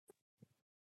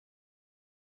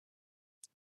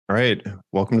All right.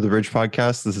 Welcome to the Bridge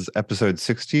Podcast. This is episode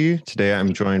 60. Today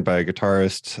I'm joined by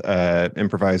guitarist,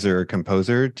 improviser,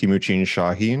 composer, Timucin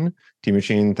Shaheen.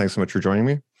 Timucin, thanks so much for joining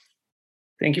me.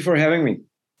 Thank you for having me.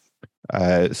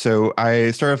 So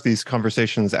I start off these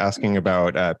conversations asking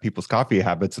about people's coffee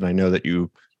habits, and I know that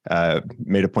you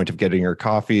made a point of getting your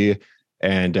coffee.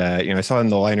 And I saw in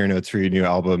the liner notes for your new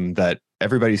album that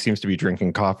everybody seems to be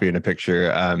drinking coffee in a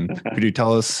picture. Could you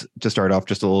tell us, to start off,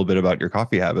 just a little bit about your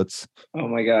coffee habits? Oh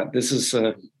my God, this is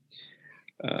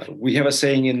we have a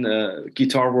saying in the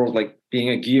guitar world, like being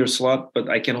a gear slut, but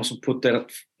I can also put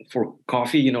that for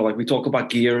coffee. Like we talk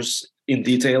about gears in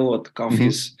detail, but coffee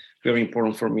is very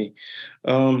important for me.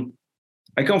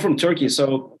 I come from Turkey,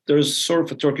 so there's sort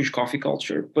of a Turkish coffee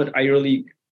culture, but I really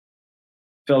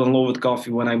fell in love with coffee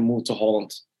when I moved to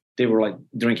Holland. They were like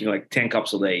drinking like 10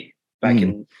 cups a day back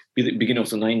in the beginning of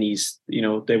the 90s.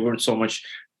 There weren't so much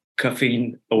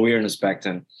caffeine awareness back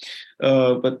then.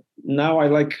 But now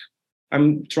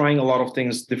I'm trying a lot of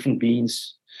things, different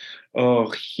beans.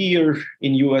 Here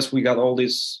in US, we got all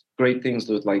these great things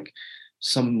with like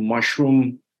some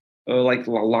mushroom, like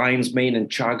lion's mane and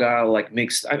chaga, like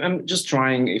mixed. I'm just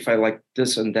trying if I like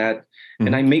this and that.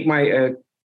 And I make my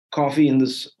coffee in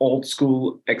this old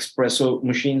school espresso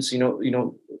machines.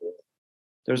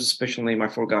 There's a special name I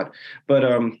forgot, but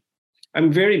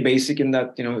I'm very basic in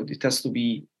that. It has to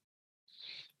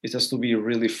be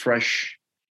really fresh.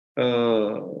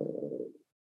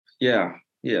 Yeah,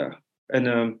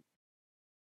 and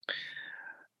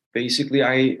basically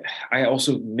I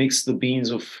also mix the beans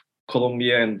of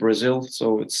Colombia and Brazil,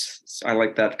 so I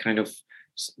like that kind of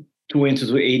 20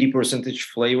 to 80%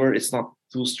 flavor. It's not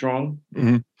too strong.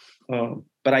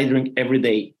 But I drink every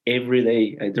day.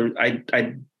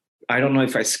 I don't know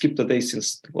if I skipped a day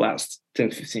since the last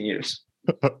 10, 15 years.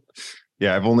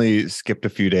 Yeah, I've only skipped a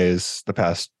few days the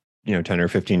past, 10 or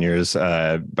 15 years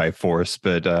by force,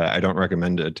 but I don't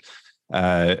recommend it.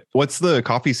 What's the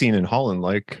coffee scene in Holland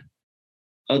like?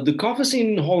 The coffee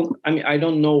scene in Holland, I mean, I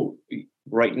don't know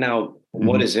right now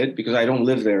what is it, because I don't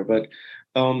live there, but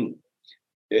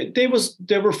they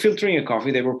were filtering a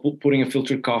coffee. They were putting a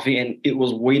filtered coffee, and it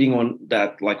was waiting on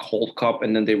that like whole cup,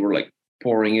 and then they were like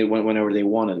pouring it whenever they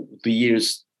wanted. The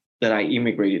years that I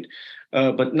immigrated,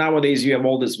 but nowadays you have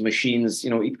all these machines.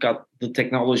 It got the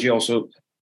technology also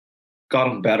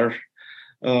gotten better.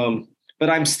 But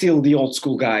I'm still the old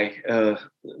school guy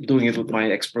doing it with my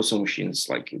espresso machines.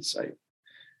 Like it's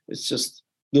just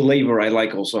the labor. I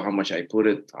like also how much I put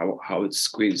it, how it's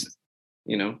squeezed.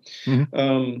 In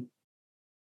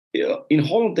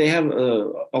Holland, they have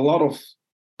a lot of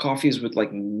coffees with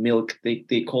like milk.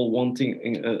 They call one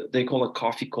thing. They call a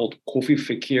coffee called koffie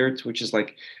verkeerd, which is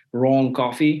like wrong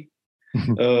coffee.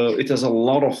 It has a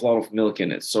lot of milk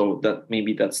in it, so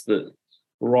that's the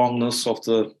wrongness of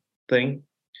the thing.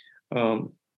 I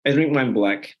drink mine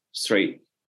black straight,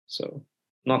 so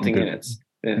nothing in it.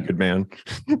 Yeah. Good man.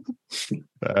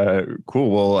 Cool.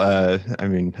 Well,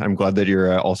 I'm glad that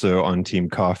you're also on Team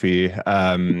Coffee.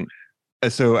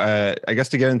 So I guess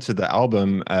to get into the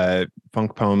album,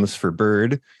 Funk Poems for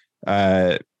Bird,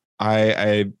 I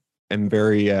am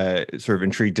very sort of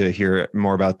intrigued to hear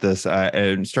more about this.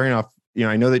 And starting off,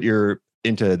 I know that you're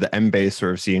into the M-bass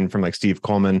sort of scene from like Steve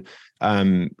Coleman.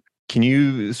 Can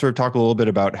you sort of talk a little bit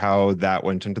about how that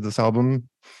went into this album?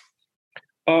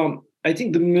 I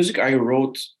think the music I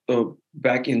wrote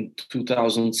back in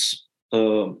 2000s,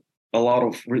 a lot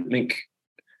of rhythmic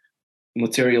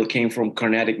material came from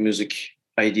Carnatic music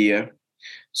idea.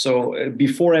 So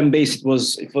before M-bass,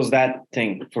 it was that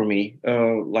thing for me,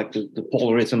 like the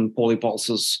polyrhythm,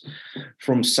 polypulses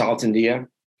from South India.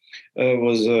 It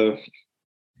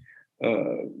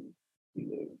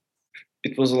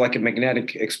was like a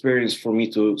magnetic experience for me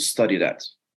to study that.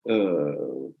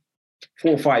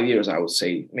 4 or 5 years, I would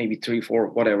say, maybe 3, 4,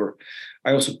 whatever.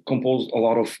 I also composed a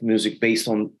lot of music based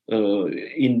on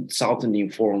in South Indian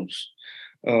forms.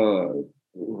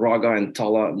 Raga and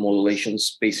tala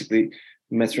modulations, basically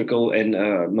metrical and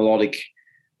melodic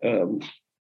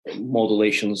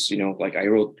modulations. Like I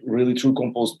wrote really true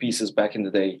composed pieces back in the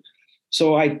day,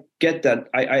 so I get that.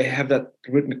 I have that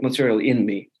rhythmic material in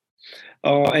me,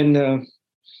 and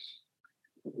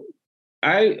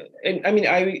I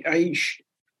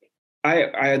admire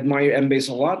M-bass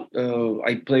a lot.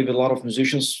 I play with a lot of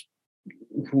musicians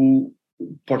who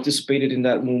participated in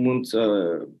that movement.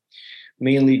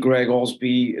 Mainly Greg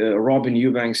Osby, Robin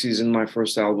Eubanks is in my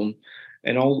first album,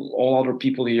 and all other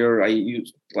people here. I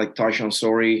use like Taishan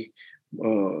Sori,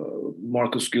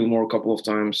 Marcus Gilmore a couple of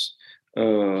times,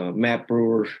 Matt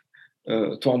Brewer,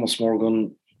 Thomas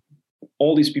Morgan.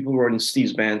 All these people were in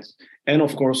Steve's band, and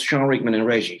of course Sean Rickman and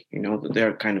Reggie.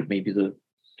 They're kind of maybe the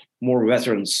more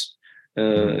veterans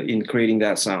in creating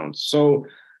that sound. So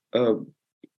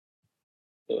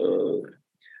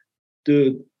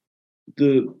the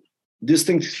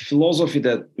distinct philosophy,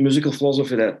 that musical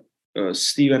philosophy that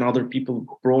Steve and other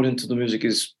people brought into the music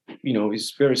is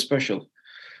very special.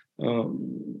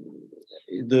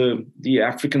 The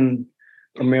African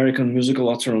American musical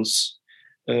utterance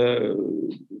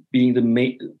being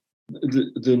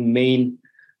the main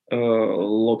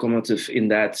locomotive in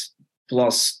that.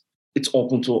 Plus, it's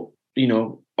open to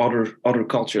other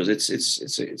cultures.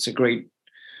 It's a great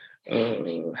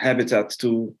habitat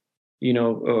to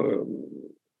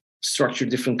structure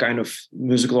different kind of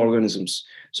musical organisms.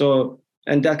 So,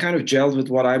 and that kind of gelled with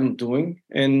what I'm doing.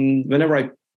 And whenever I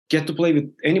get to play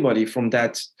with anybody from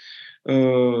that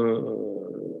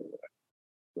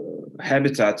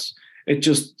habitat, it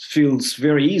just feels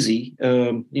very easy,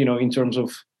 in terms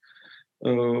of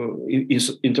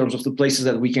the places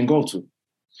that we can go to.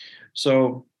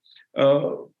 So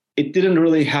it didn't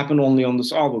really happen only on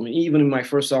this album. Even in my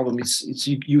first album, it's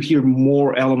you hear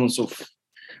more elements of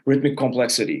rhythmic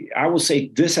complexity. I would say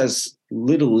this has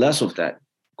little less of that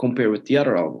compared with the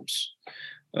other albums.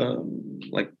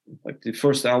 Like the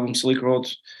first album, Silk Road,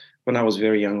 when I was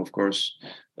very young, of course.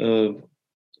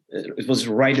 It was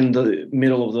right in the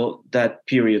middle of that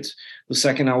period. The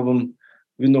second album,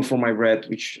 Window for My Bread,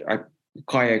 which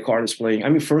Kaya Card is playing. I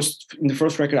mean, in the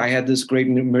first record, I had this great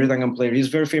mridangam player. He's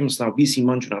very famous now, BC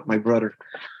Manjunath, my brother.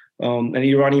 An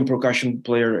Iranian percussion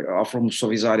player from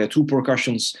Sovizaria, two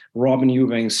percussions, Robin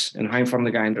Eubanks and Hein van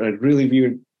der Geijn, a really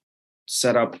weird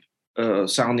setup,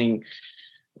 sounding,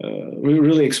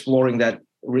 really exploring that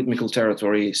rhythmical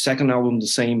territory. Second album, the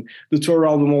same. The third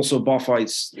album also, Buffa,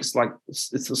 it's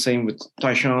the same with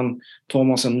Tyshawn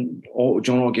Thomas and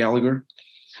John O'Gallagher.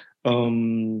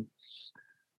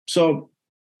 So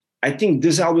I think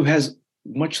this album has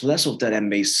much less of that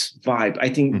M-bass vibe. I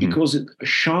think because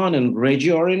Sean and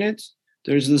Reggie are in it,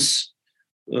 there's this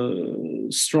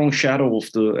strong shadow of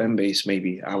the M-bass,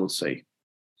 maybe, I would say.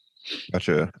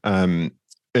 Gotcha.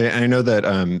 I know that,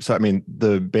 so I mean,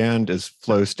 the band is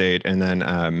Flow State, and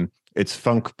then it's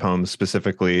Funk Poems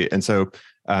specifically. And so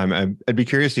I'd be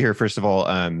curious to hear, first of all,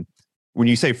 when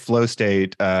you say flow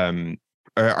state,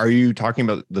 are you talking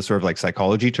about the sort of like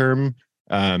psychology term,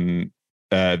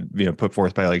 put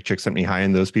forth by like Csikszentmihalyi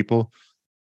and those people?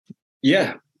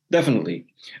 Yeah, definitely.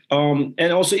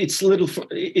 And also it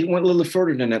went a little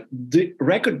further than that. The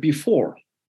record before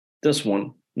this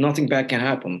one, Nothing Bad Can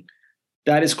Happen,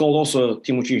 that is called also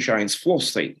Timuçin Şahin's Flow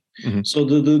State. Mm-hmm. So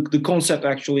the concept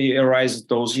actually arises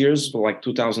those years, like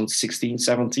 2016,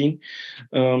 17.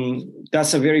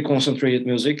 That's a very concentrated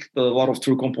music, a lot of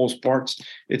true composed parts.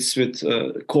 It's with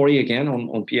Corey again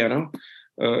on piano,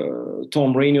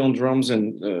 Tom Rainey on drums,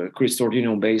 and Chris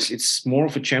Tordini on bass. It's more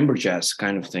of a chamber jazz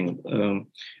kind of thing.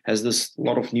 Has this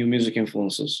lot of new music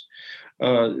influences.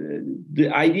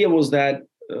 The idea was that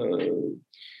the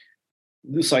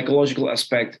psychological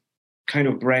aspect kind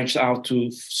of branched out to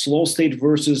slow state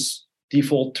versus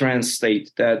default trance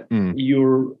state, that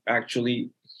you're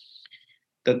actually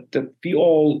that we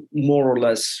all more or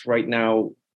less right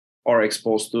now are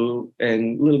exposed to,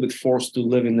 and a little bit forced to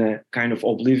live in a kind of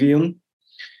oblivion,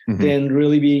 than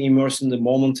really being immersed in the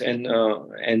moment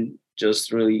and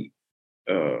just really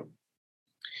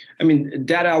I mean,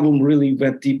 that album really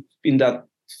went deep in that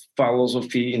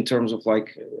philosophy, in terms of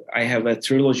like, I have a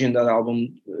trilogy in that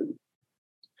album.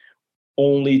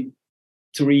 Only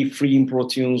 3 free impro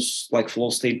tunes, like Flow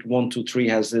State 1, 2, 3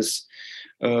 has this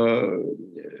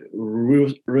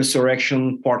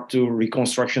resurrection, part 2,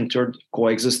 reconstruction, third,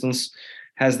 coexistence,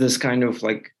 has this kind of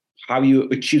like how you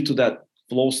achieve to that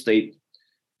flow state,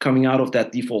 coming out of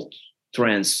that default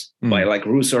trance by like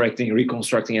resurrecting,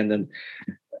 reconstructing, and then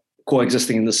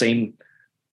coexisting in the same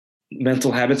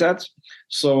mental habitat.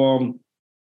 So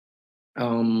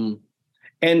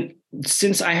and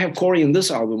since I have Corey in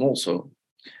this album also,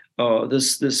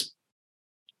 this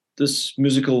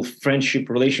musical friendship,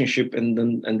 relationship, and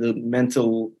the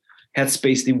mental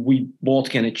headspace that we both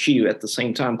can achieve at the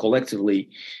same time collectively,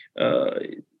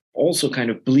 also kind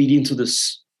of bleed into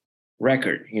this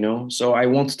record, So I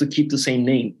wanted to keep the same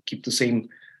name, keep the same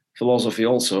philosophy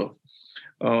also,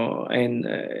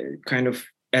 and kind of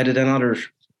added another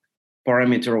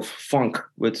parameter of funk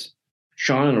with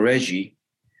Sean and Reggie,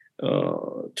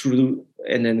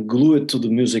 and then glue it to the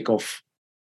music of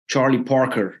Charlie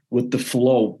Parker, with the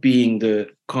flow being the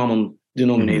common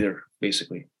denominator,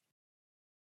 basically.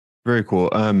 Very cool.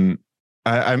 I'm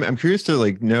curious to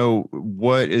like know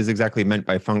what is exactly meant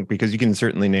by funk, because you can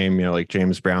certainly name, like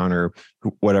James Brown or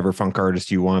whatever funk artist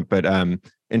you want, but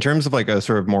in terms of like a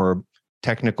sort of more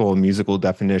technical musical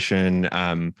definition,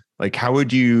 like how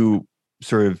would you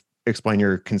sort of explain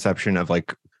your conception of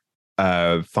like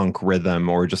funk rhythm,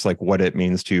 or just like what it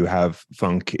means to have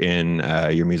funk in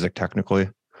your music technically?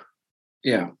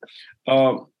 Yeah.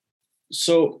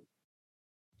 So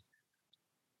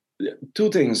two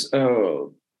things.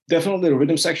 Definitely the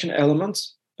rhythm section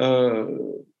elements.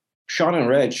 Sean and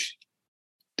Reg,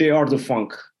 they are the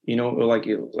funk. I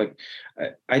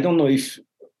don't know if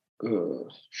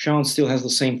Sean still has the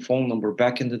same phone number.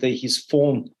 Back in the day, his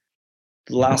phone,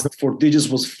 the last 4 digits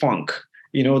was funk.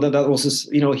 That was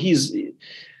his.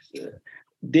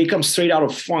 They come straight out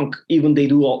of funk. Even they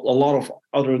do a lot of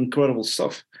other incredible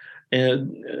stuff.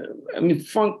 And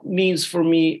funk means for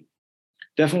me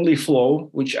definitely flow,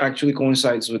 which actually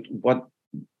coincides with what,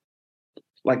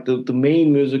 like the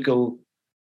main musical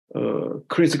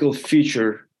critical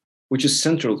feature, which is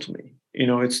central to me.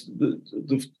 It's the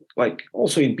like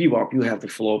also in bebop you have the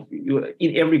flow.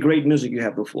 In every great music you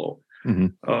have the flow. Mm-hmm.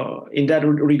 In that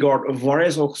regard,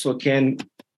 Varese also can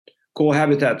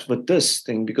cohabitate with this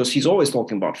thing because he's always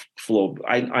talking about flow.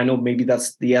 I know maybe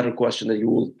that's the other question that you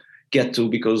will get to,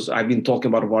 because I've been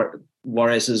talking about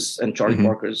Varese's and Charlie mm-hmm.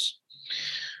 Parker's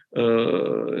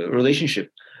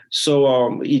relationship.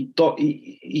 So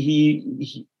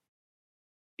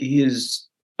his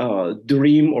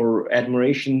dream or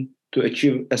admiration to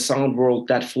achieve a sound world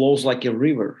that flows like a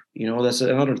river, that's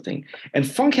another thing. And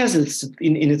funk has its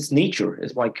in its nature.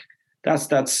 It's like that's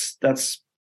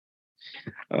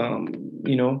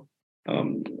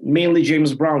mainly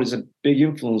James Brown is a big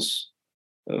influence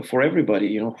for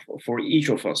everybody, for each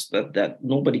of us, that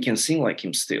nobody can sing like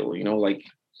him still, like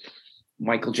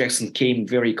Michael Jackson came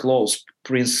very close,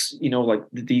 Prince, like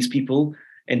these people,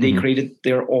 and they mm-hmm. created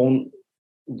their own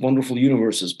wonderful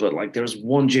universes. But like there's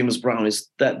one James Brown, is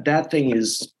that thing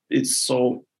is, it's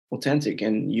so authentic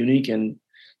and unique and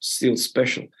still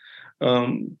special.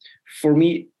 For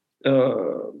me,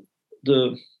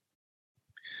 the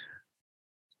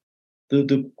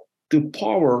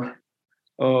power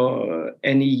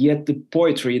and yet the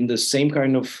poetry in the same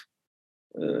kind of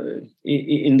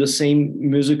in the same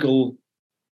musical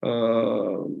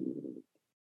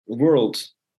world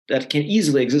that can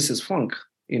easily exist as funk.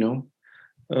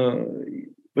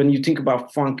 When you think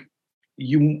about funk,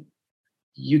 you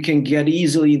can get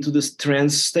easily into this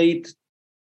trance state.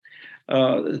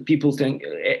 People think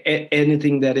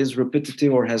anything that is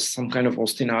repetitive or has some kind of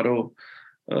ostinato,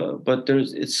 but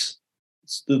it's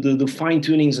the fine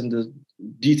tunings and the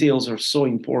details are so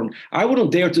important. I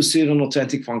wouldn't dare to sit an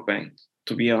authentic funk band,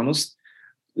 to be honest,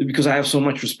 because I have so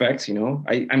much respect.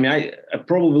 I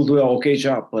probably will do an okay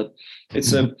job, but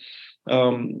it's a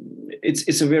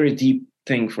it's a very deep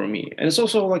thing for me. And it's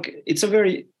also like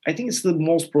I think it's the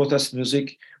most protest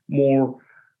music, more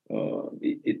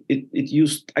it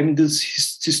used, this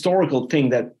historical thing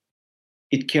that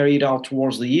it carried out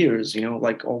towards the years,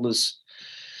 like all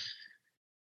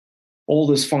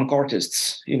these funk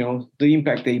artists, the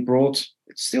impact they brought,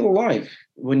 it's still alive.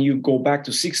 When you go back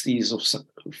to 60s of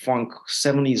funk,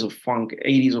 70s of funk,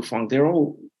 80s of funk,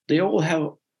 they all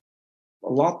have a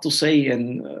lot to say,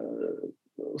 and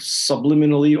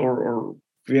subliminally or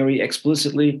very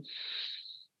explicitly.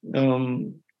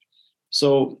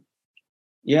 So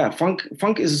yeah,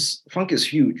 funk is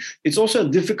huge. It's also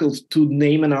difficult to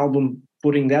name an album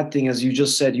putting that thing, as you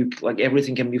just said, like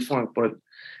everything can be funk, but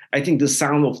I think the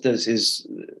sound of this is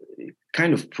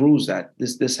kind of proves that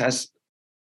this has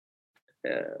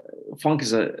funk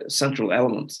is a central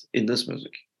element in this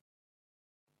music.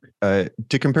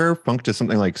 To compare funk to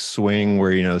something like swing,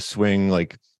 where swing,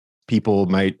 like people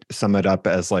might sum it up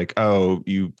as like, oh,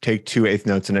 you take 2 eighth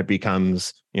notes and it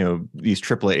becomes these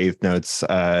triplet eighth notes.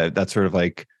 That's sort of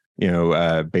like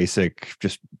basic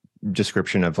just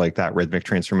description of like that rhythmic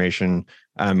transformation.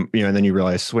 And then you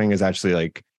realize swing is actually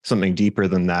like something deeper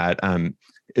than that.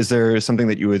 Is there something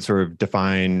that you would sort of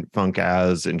define funk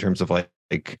as in terms of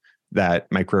like that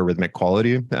micro rhythmic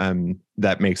quality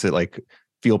that makes it like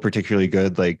feel particularly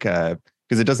good? Like,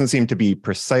 because it doesn't seem to be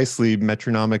precisely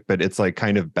metronomic, but it's like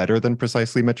kind of better than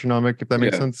precisely metronomic, if that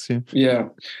makes sense. Yeah.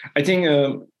 I think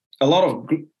a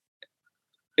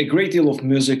great deal of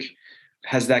music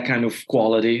has that kind of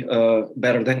quality,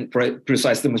 better than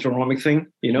precisely metronomic thing,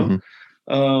 Mm-hmm.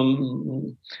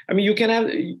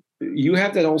 You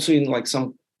have that also in like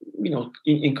some,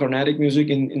 in Carnatic music,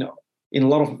 in a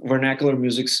lot of vernacular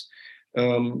musics,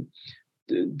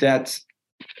 that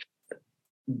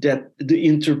the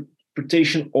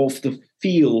interpretation of the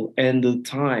feel and the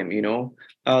time,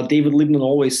 David Liebman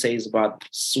always says about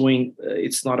swing,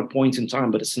 it's not a point in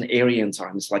time, but it's an area in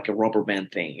time. It's like a rubber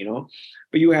band thing,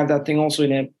 But you have that thing also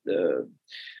in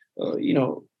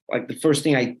like the first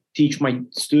thing I teach my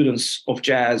students of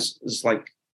jazz is like,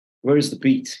 where is the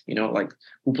beat? You know, like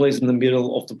who plays in the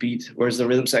middle of the beat? Where's the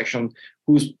rhythm section?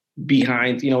 Who's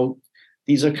behind? You know,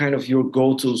 these are kind of your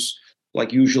go-tos.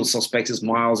 Like Usual Suspects is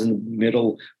Miles in the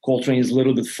middle. Coltrane is a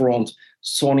little bit front.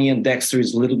 Sonny and Dexter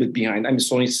is a little bit behind. I mean,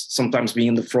 Sonny's sometimes being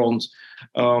in the front.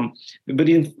 But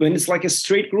when it's like a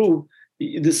straight groove,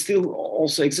 this still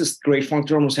also exists. Great funk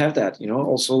drummers have that, you know.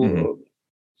 Also,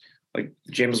 like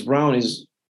James Brown is,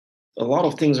 a lot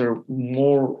of things are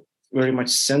more very much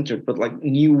centered, but like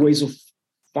new ways of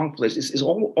funk plays is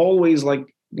always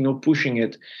like, you know, pushing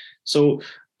it. So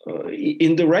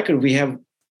in the record we have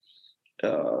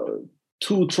 2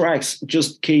 tracks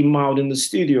just came out in the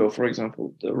studio. For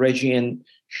example, the Reggie and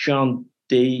Sean,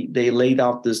 they laid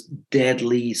out this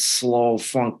deadly slow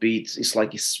funk beat. It's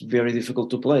like it's very difficult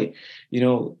to play, you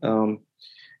know.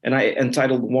 And I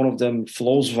entitled one of them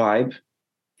 "Flows Vibe"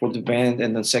 for the band,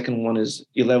 and the second one is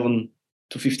 11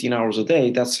 to 15 hours a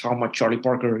day. That's how much Charlie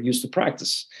Parker used to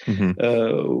practice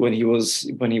when he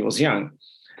was young.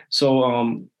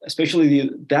 So especially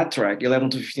that track,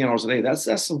 11 to 15 hours a day,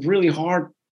 that's a really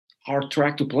hard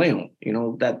track to play on, you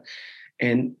know, that.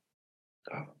 And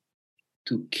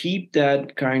to keep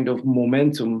that kind of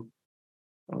momentum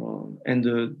and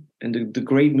the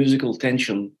great musical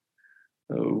tension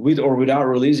with or without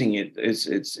releasing it,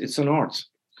 it's an art.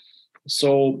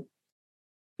 So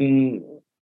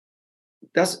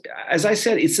that's, as I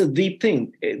said, it's a deep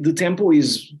thing. The tempo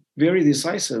is very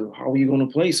decisive. How are you going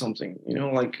to play something? You know,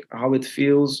 like how it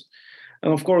feels.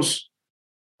 And of course,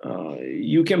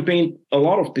 you can paint a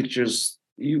lot of pictures.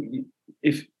 The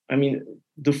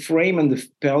frame and the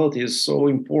palette is so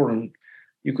important.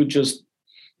 You could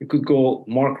go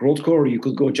Mark Rothko, or you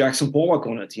could go Jackson Pollock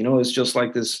on it. You know, it's just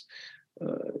like this.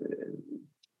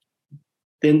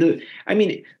 Then the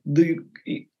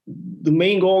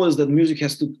main goal is that music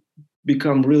has to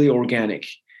become really organic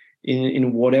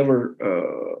in whatever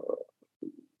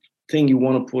thing you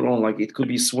want to put on. Like it could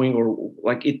be swing, or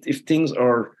like if things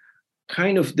are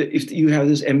kind of if you have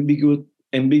this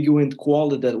ambiguous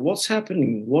quality, that what's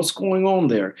happening, what's going on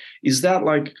there, is that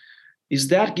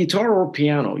guitar or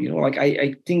piano? You know, like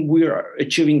I think we are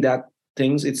achieving that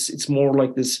things. It's more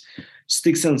like this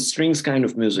sticks and strings kind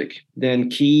of music than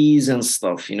keys and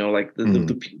stuff. You know, like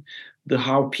the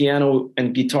how piano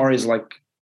and guitar is like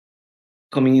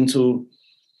coming into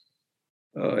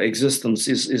existence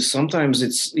is sometimes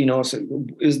it's, you know,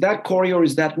 is that Corey or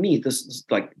is that me?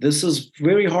 This is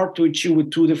very hard to achieve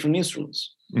with 2 different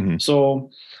instruments. So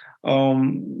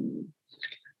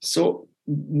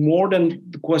more than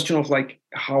the question of like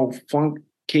how funk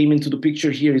came into the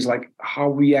picture here is like how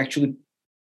we actually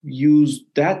used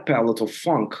that palette of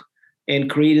funk and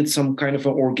created some kind of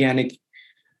an organic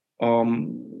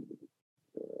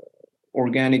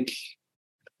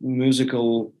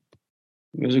musical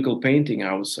painting,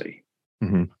 I would say.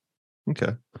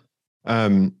 Okay.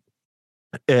 I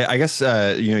guess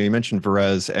you mentioned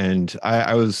Varese, and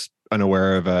I was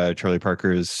unaware of Charlie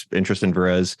Parker's interest in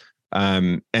Varese,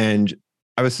 and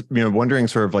I was wondering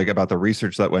sort of like about the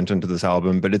research that went into this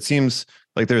album. But it seems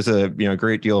like there's a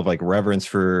great deal of like reverence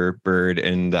for Bird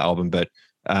in the album, but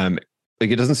like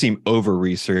it doesn't seem over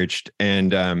researched.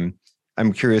 And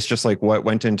I'm curious, just like what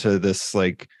went into this,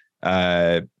 like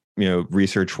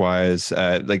research wise,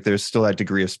 like there's still that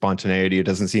degree of spontaneity. It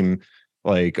doesn't seem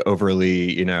like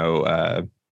overly,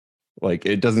 like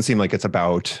it doesn't seem like it's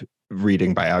about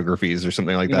reading biographies or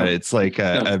something like that. It's like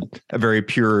a very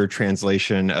pure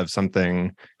translation of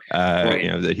something,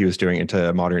 that he was doing into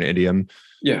a modern idiom.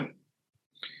 Yeah.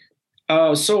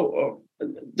 So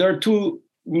there are 2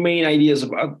 main ideas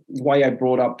about why I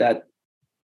brought up that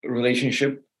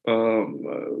relationship,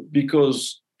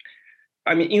 because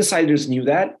I mean, insiders knew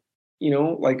that,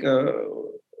 like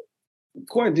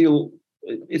quite a deal.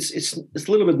 It's a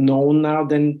little bit known now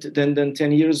than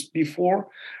 10 years before,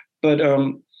 but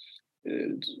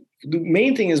the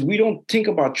main thing is we don't think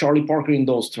about Charlie Parker in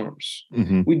those terms.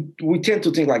 We tend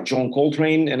to think like John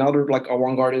Coltrane and other like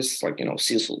avant-gardists, like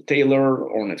Cecil Taylor,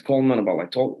 Ornette Coleman, about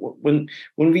like when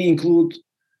we include,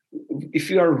 if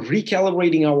we are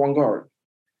recalibrating avant-garde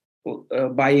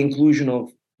by inclusion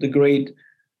of the great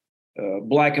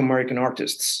Black American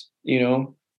artists,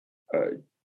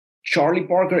 Charlie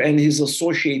Parker and his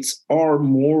associates are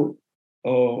more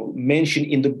mentioned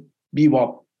in the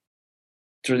bebop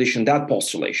tradition, that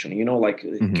postulation, like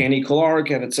Kenny Clark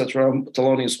and etc.,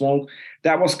 Thelonious Monk.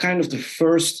 That was kind of the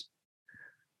first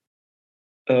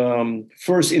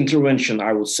intervention,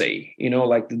 I would say,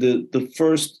 like the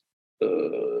first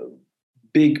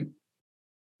big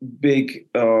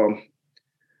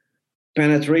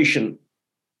penetration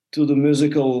to the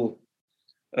musical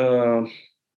uh,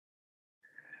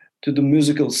 to the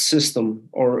musical system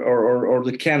or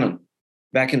the canon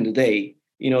back in the day.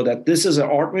 That this is an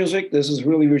art music, this is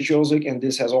really virtuosic, and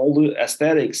this has all the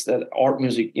aesthetics that art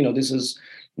music. This is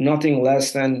nothing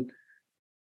less than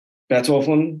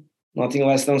Beethoven, nothing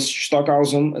less than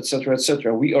Stockhausen, etc.,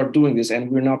 etc. We are doing this, and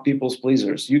we're not people's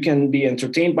pleasers. You can be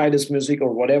entertained by this music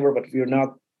or whatever, but we're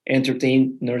not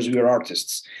entertainers. We are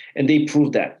artists, and they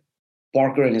proved that.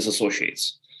 Parker and his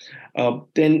associates.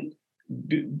 Then,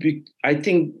 I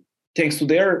think, thanks to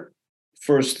their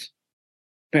first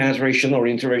penetration or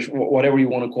iteration, whatever you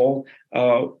want to call,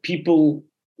 people.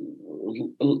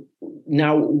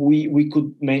 Now we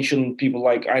could mention people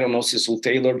like, I don't know, Cecil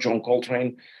Taylor, John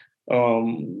Coltrane,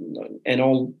 and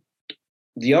all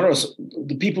the others,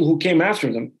 the people who came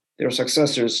after them, their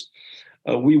successors.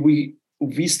 We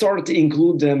started to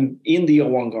include them in the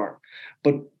avant-garde,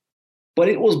 but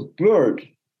it was Bird,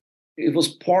 it was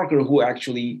Parker who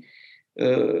actually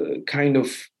kind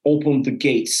of opened the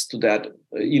gates to that.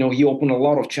 He opened a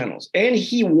lot of channels, and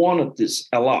he wanted this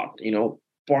a lot.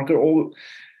 Parker,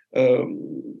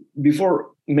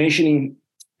 before mentioning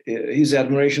his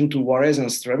admiration to Juarez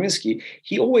and Stravinsky,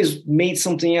 he always made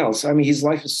something else. I mean, his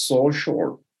life is so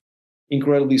short,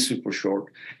 incredibly super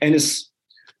short, and it's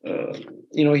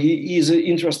he's an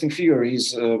interesting figure.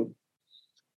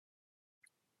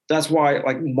 That's why,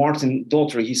 like Martin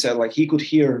Daughtry, he said, like, he could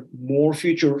hear more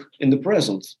future in the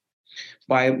present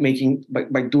by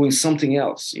doing something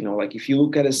else. Like, if you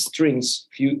look at his strings,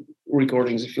 few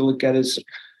recordings, if you look at his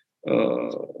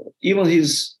even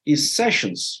his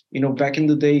sessions, back in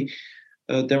the day,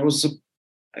 there was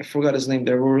I forgot his name.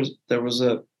 There was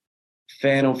a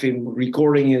fan of him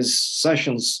recording his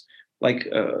sessions. Like,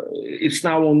 it's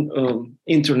now on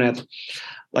internet.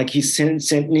 Like, he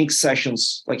sent Nick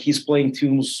sessions. Like, he's playing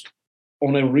tunes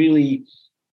on a really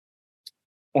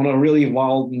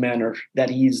wild manner that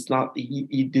he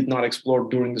did not explore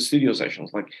during the studio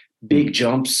sessions. Like, big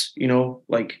jumps,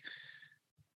 like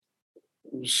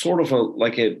sort of a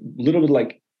little bit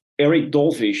like Eric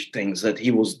Dolphish things that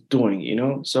he was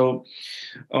doing, So,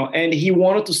 and he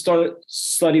wanted to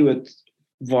study with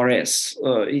Juarez.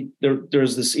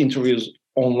 There's this interviews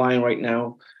online right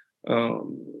now.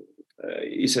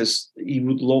 He says he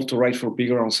would love to write for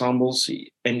bigger ensembles,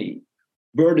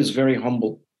 Bird is very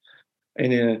humble,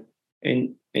 and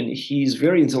he's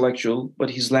very intellectual, but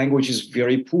his language is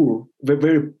very poor,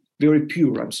 very very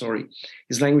pure. I'm sorry,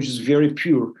 his language is very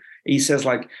pure. He says,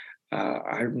 like,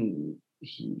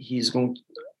 he's going.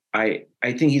 I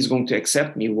think he's going to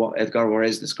accept me, Edgar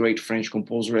Juarez, this great French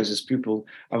composer, as his pupil.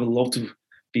 I would love to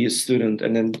be a student.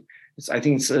 And then I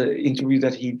think it's an interview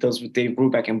that he does with Dave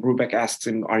Brubeck, and Brubeck asks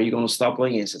him, "Are you going to stop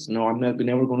playing?" And he says, "No, I'm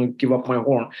never going to give up my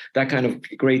horn." That kind of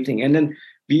great thing. And then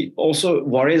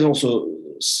Juarez also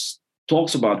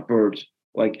talks about Bird.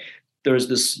 Like, there's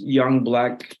this young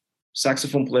black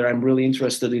saxophone player. I'm really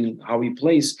interested in how he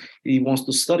plays. He wants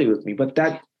to study with me, but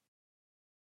that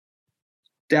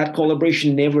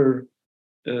collaboration never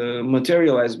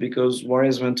materialized because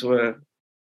Juarez went to a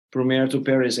premiere to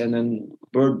Paris, and then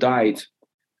Bird died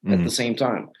at the same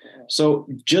time. So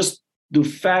just the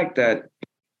fact that,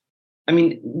 I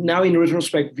mean, now in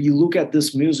retrospect, we look at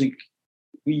this music,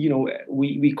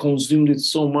 we consumed it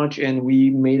so much, and we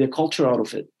made a culture out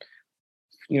of it.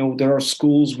 There are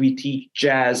schools, we teach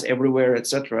jazz everywhere,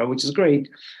 etc., which is great.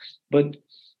 But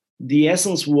the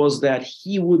essence was that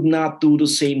he would not do the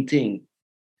same thing.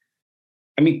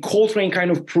 I mean, Coltrane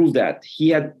kind of proved that. He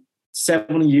had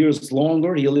 7 years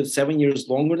longer. He lived 7 years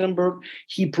longer than Bird.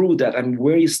 He proved that. I mean,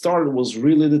 where he started was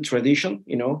really the tradition.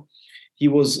 He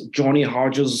was Johnny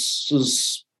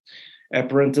Hodges'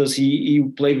 apprentice. He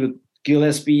played with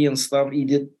Gillespie and stuff. He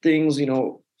did things,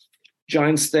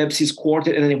 giant steps, his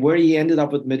quartet, and then where he ended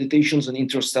up with Meditations in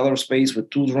Interstellar Space with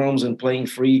 2 drums and playing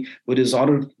free with his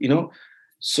other,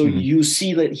 So you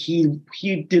see that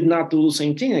he did not do the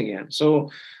same thing again. So,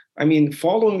 I mean,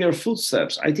 following their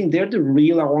footsteps, I think they're the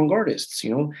real avant-gardists,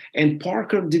 And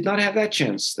Parker did not have that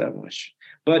chance that much.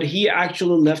 But he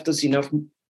actually left us enough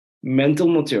mental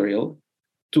material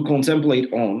to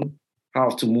contemplate on how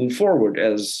to move forward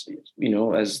as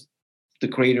the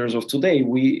creators of today.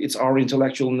 It's our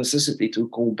intellectual necessity to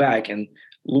go back and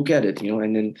look at it,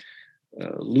 and then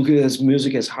look at his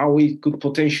music as how we could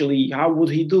potentially, how would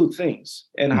he do things,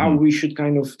 and how we should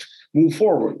kind of move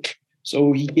forward.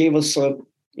 So he gave us an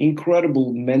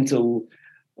incredible mental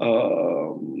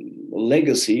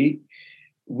legacy.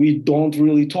 We don't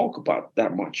really talk about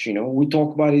that much, We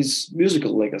talk about his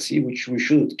musical legacy, which we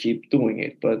should keep doing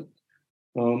it, but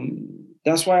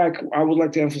that's why I would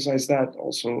like to emphasize that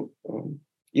also.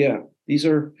 These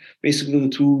are basically the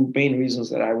 2 main reasons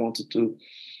that I wanted to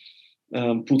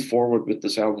put forward with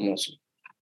this album also.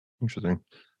 Interesting.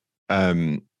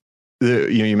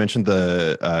 You mentioned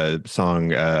the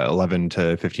song 11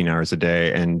 to 15 hours a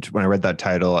day, and when I read that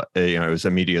title, it was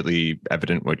immediately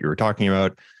evident what you were talking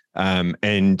about.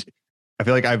 And I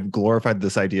feel like I've glorified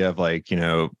this idea of like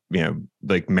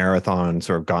like marathon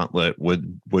sort of gauntlet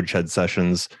woodshed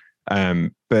sessions.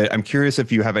 But I'm curious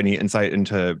if you have any insight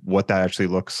into what that actually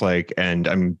looks like, and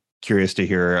I'm curious to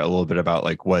hear a little bit about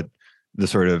like what the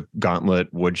sort of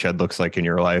gauntlet woodshed looks like in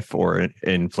your life or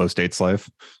in Flow State's life.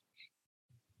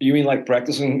 You mean like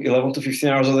practicing 11 to 15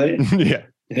 hours a day? Yeah.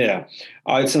 Yeah.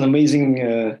 It's an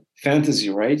amazing fantasy,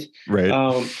 right? Right.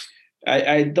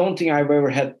 I don't think I've ever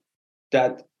had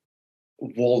that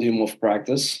volume of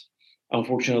practice,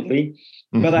 unfortunately.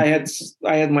 Mm-hmm. But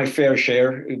I had my fair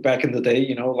share back in the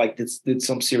day, like did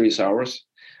some serious hours.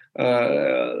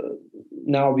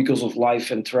 Now, because of life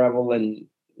and travel and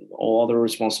all other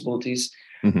responsibilities,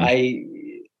 mm-hmm.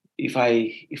 If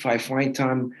I find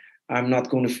time, I'm not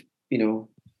going to,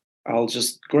 I'll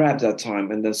just grab that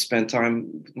time and then spend time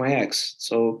with my ex.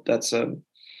 So that's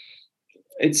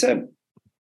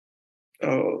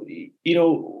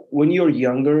when you're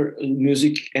younger,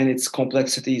 music and its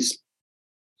complexities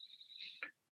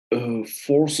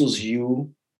forces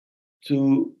you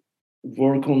to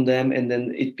work on them, and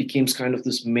then it becomes kind of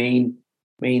this main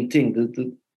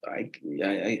thing.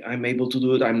 I'm able to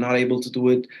do it. I'm not able to do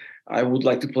it. I would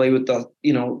like to play with that.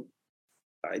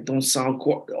 I don't sound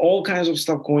all kinds of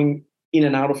stuff going in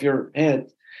and out of your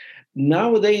head.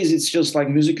 Nowadays, it's just like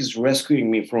music is rescuing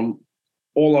me from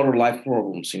all other life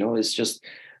problems. It's just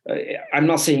I'm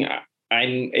not saying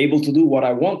I'm able to do what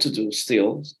I want to do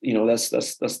still.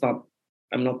 That's not.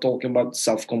 I'm not talking about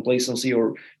self-complacency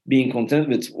or being content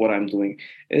with what I'm doing.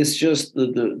 It's just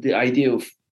the idea of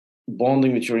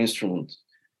bonding with your instrument,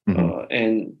 mm-hmm.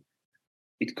 And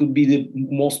it could be the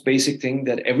most basic thing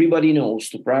that everybody knows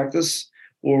to practice,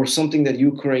 or something that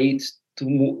you create to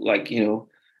move, like,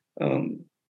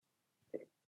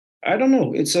 I don't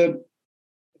know. It's an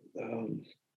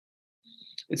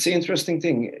interesting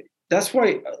thing. That's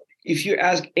why if you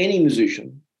ask any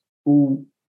musician who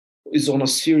is on a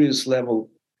serious level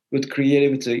with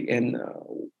creativity and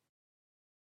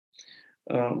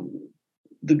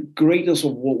the greatness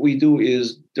of what we do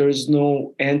is there is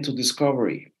no end to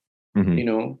discovery.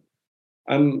 Mm-hmm.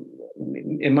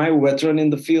 Am I a veteran in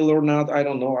the field or not? I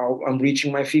don't know. I'm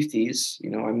reaching my 50s.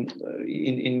 I'm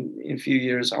in a few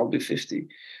years I'll be 50.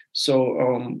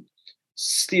 So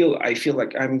still, I feel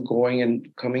like I'm going and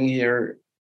coming here.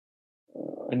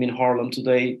 I'm in Harlem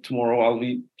today. Tomorrow I'll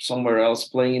be somewhere else,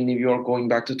 playing in New York, going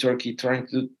back to Turkey, trying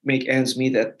to make ends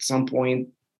meet at some point.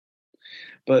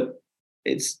 But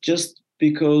it's just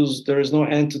because there is no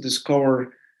end to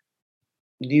discover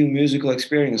new musical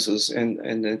experiences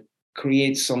and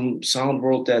create some sound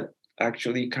world that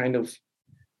actually kind of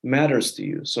matters to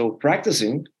you. So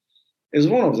practicing is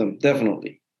one of them,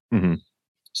 definitely. Mm-hmm.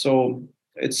 So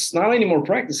it's not anymore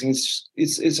practicing.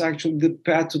 It's actually the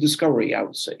path to discovery, I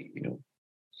would say.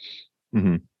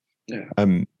 Mm-hmm.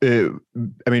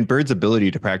 Yeah. Bird's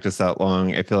ability to practice that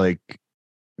long, I feel like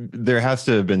there has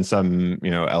to have been some,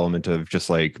 element of just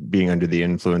like being under the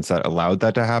influence that allowed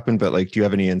that to happen. But like, do you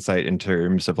have any insight in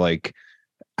terms of like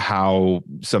how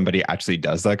somebody actually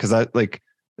does that? Because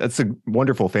that's a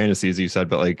wonderful fantasy, as you said,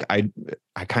 but like I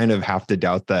kind of have to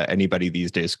doubt that anybody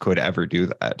these days could ever do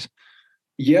that.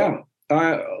 Yeah.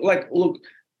 Look,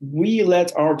 we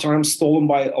let our time stolen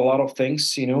by a lot of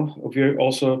things, we're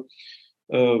also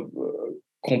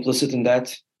complicit in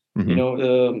that,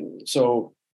 mm-hmm.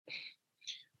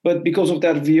 But because of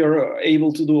that, we are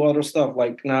able to do other stuff.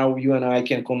 Like now you and I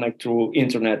can connect through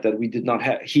internet that he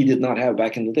did not have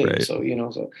back in the day. Right. So,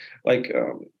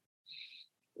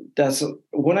 that's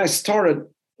when I started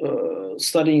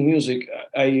studying music,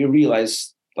 I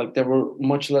realized like there were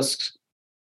much less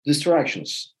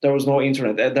distractions. There was no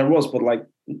internet. There was, but like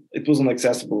it wasn't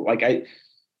accessible. Like I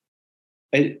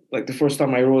like the first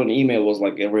time I wrote an email was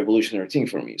like a revolutionary thing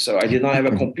for me. So I did not have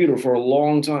a computer for a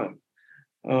long time.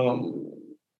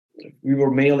 We were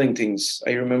mailing things.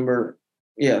 I remember.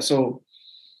 Yeah. So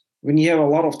when you have a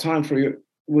lot of time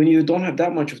when you don't have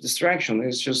that much of distraction,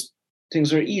 it's just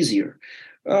things are easier.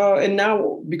 And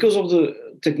now because of the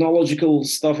technological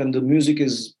stuff and the music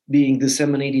is being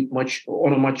disseminated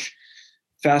on a much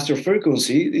faster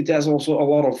frequency, it has also a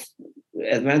lot of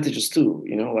advantages too.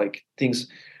 Like things.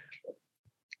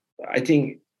 I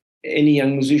think any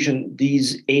young musician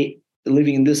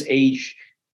living in this age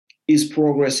is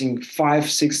progressing 5,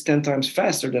 6, 10 times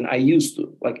faster than I used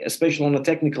to, like especially on a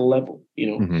technical level.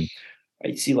 Mm-hmm.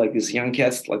 I see like these young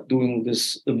cats like doing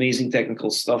this amazing technical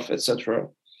stuff, etc.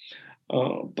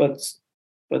 But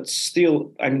but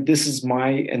still, I mean, this is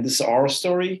our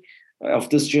story of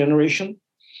this generation,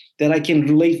 that I can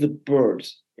relate with Bird.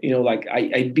 Like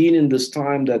I've been in this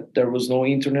time that there was no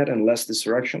internet and less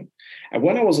distraction. And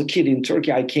when I was a kid in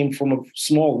Turkey, I came from a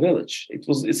small village.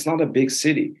 It's not a big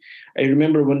city. I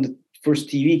remember when the first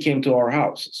TV came to our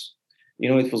houses.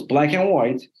 It was black and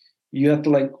white. You had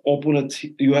to open it.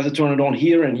 You had to turn it on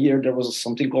here and here. There was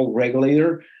something called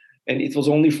regulator, and it was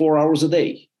only 4 hours a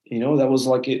day. That was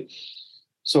like it.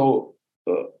 So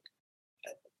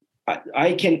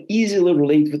I can easily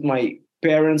relate with my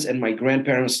parents and my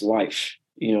grandparents' life.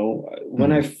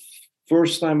 When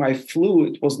first time I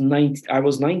flew, I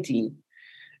was 19,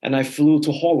 and I flew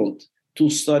to Holland to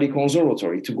study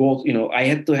conservatory, to go, I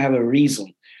had to have a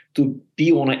reason to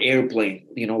be on an airplane,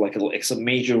 it's a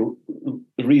major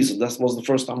reason. That was the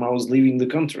first time I was leaving the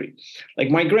country. Like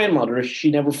my grandmother,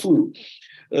 she never flew.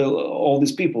 All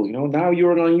these people, now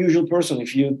you're an unusual person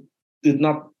if you did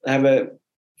not have a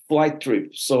flight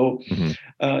trip. So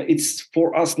it's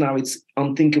for us now, it's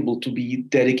unthinkable to be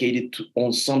dedicated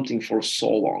on something for so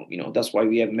long. That's why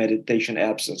we have meditation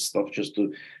apps and stuff, just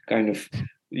to kind of,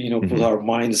 put our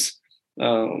minds.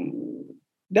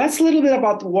 That's a little bit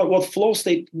about what flow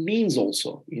state means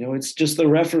also. It's just a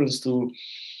reference to,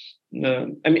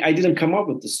 I didn't come up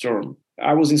with this term.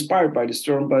 I was inspired by this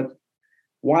term, but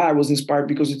why I was inspired,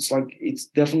 because it's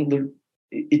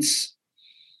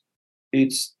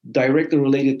directly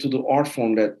related to the art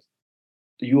form that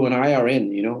you and I are in.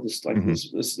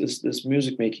 This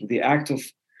music making. The act of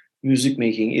music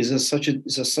making is such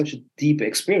a deep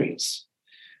experience,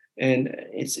 and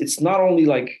it's not only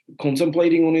like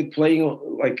contemplating on it,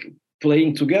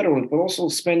 playing together on it, but also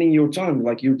spending your time.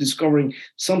 Like you're discovering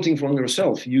something from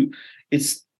yourself.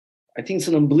 I think it's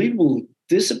an unbelievable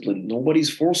discipline. Nobody's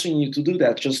forcing you to do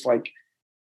that. Just like.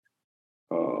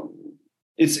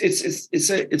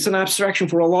 It's an abstraction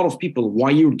for a lot of people why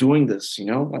you're doing this,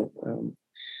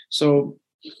 so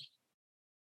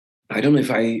I don't know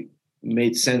if I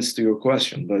made sense to your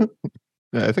question, but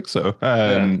yeah, I think so.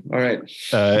 All right.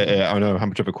 I don't know how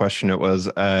much of a question it was.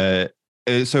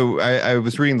 So I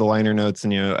was reading the liner notes,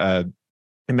 and I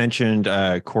mentioned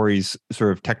Corey's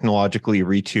sort of technologically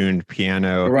retuned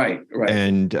piano, right,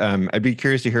 and I'd be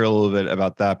curious to hear a little bit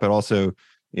about that, but also.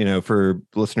 For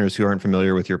listeners who aren't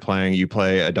familiar with your playing, you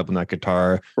play a double neck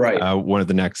guitar. Right. One of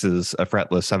the necks is a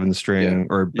fretless 7-string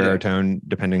or baritone,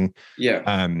 depending. Yeah.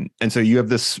 And so you have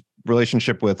this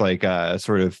relationship with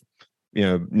sort of,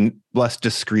 less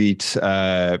discrete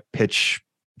pitch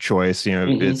choice.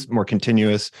 It's more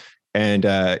continuous. And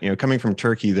coming from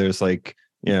Turkey, there's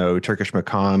Turkish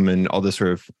makam and all this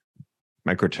sort of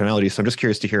microtonality. So I'm just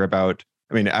curious to hear about.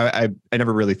 I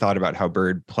never really thought about how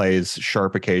Bird plays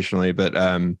sharp occasionally, but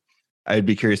I'd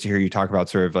be curious to hear you talk about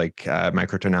sort of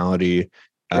microtonality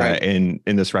in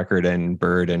this record and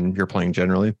Bird and your playing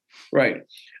generally. Right.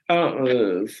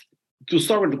 To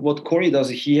start with, what Corey does,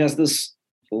 he has this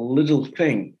little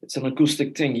thing. It's an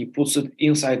acoustic thing. He puts it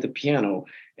inside the piano,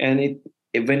 and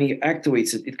when he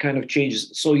activates it, it kind of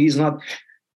changes. So he's not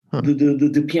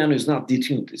the piano is not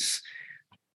detuned.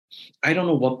 I don't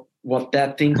know what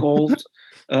that thing called.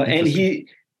 And he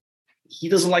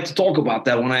doesn't like to talk about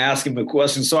that when I ask him a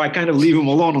question, so I kind of leave him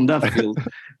alone on that field.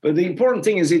 But the important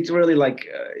thing is, it's really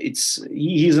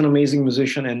he's an amazing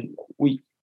musician, and we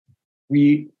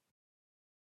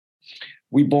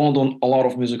bond on a lot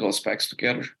of musical aspects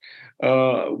together.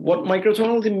 What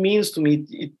microtonality means to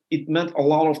me, it meant a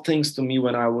lot of things to me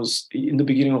when I was in the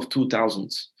beginning of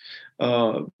 2000s,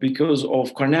 because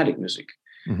of Carnatic music.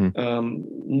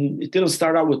 It didn't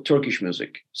start out with Turkish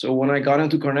music. So when I got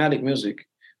into Carnatic music,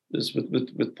 this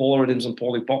with polyrhythms and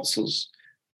polypulses,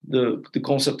 the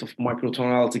concept of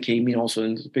microtonality came in also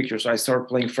into the picture. So I started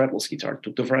playing fretless guitar,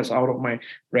 took the frets out of my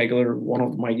regular one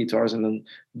of my guitars, and then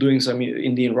doing some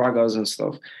Indian ragas and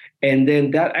stuff. And then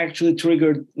that actually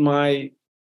triggered my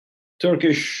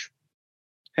Turkish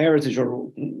heritage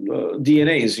or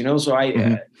DNAs, So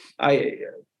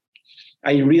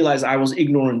I realized I was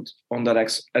ignorant on that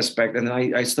aspect, and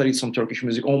I studied some Turkish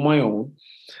music on my own.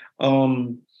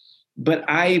 But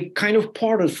I kind of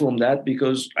parted from that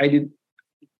because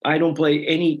I don't play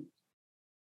anything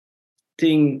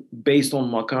based on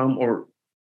makam or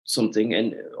something,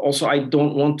 and also I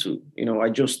don't want to.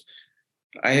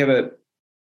 I have a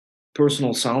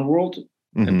personal sound world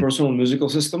and personal musical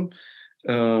system,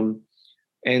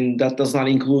 and that does not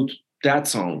include that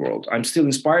sound world. I'm still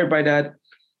inspired by that.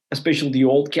 Especially the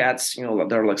old cats,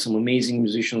 there are some amazing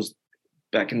musicians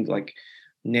back in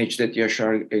Necdet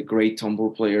Yaşar, a great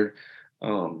tambur player,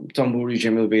 Tamburi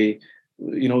Cemil Bey.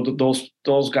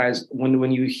 Those guys.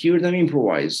 When you hear them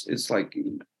improvise, it's like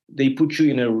they put you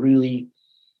in a really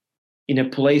in a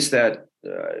place that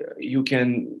you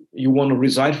want to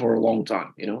reside for a long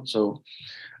time, So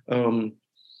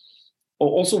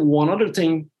also one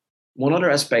other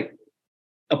aspect,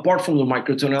 apart from the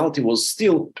microtonality, was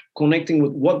still connecting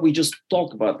with what we just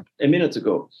talked about a minute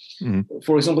ago. Mm-hmm.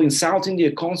 For example, in South India,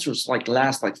 concerts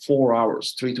last 4 hours,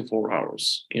 3 to 4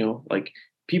 hours.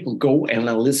 People go and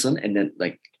then listen and then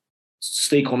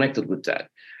stay connected with that.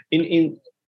 In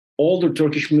all the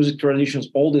Turkish music traditions,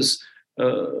 all this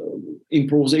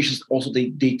improvisations, also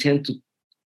they tend to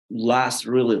last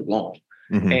really long.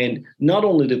 Mm-hmm. And not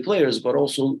only the players, but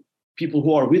also people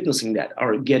who are witnessing that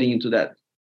are getting into that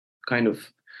kind of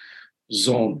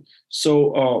zone.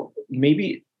 So maybe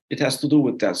it has to do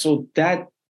with that. So that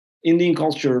Indian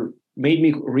culture made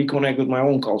me reconnect with my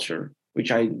own culture,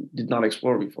 which I did not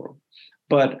explore before.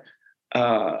 But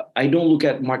I don't look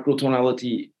at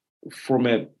microtonality from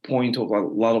a point of a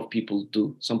lot of people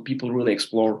do. Some people really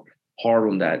explore hard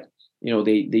on that.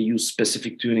 They use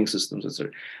specific tuning systems,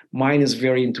 etc. Mine is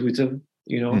very intuitive.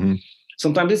 Mm-hmm.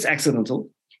 Sometimes it's accidental.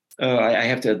 I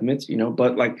have to admit,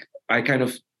 but I kind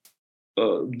of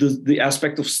the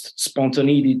aspect of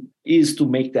spontaneity is to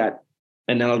make that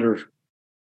another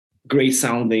great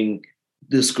sounding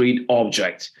discrete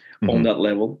object on that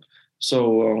level.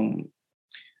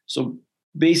 So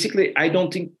basically, I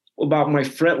don't think about my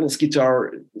fretless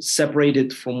guitar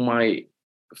separated from my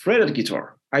fretted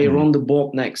guitar. I run the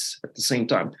both necks at the same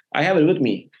time. I have it with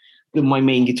me, with my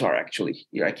main guitar, actually.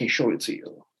 Yeah, I can show it to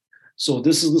you. So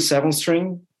this is the 7th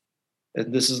string,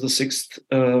 and this is the 6th.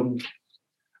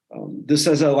 This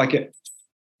has a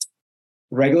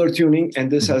regular tuning,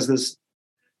 and this has this.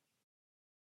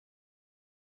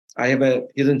 I have a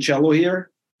hidden cello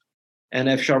here, and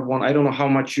F#1. I don't know how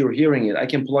much you're hearing it. I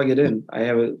can plug it in. I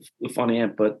have a funny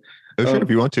amp, but sure, if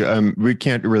you want to. We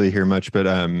can't really hear much, but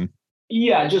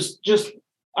yeah, just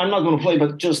I'm not going to play,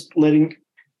 but just letting,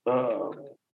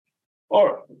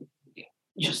 or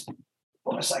just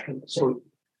 1 second. So,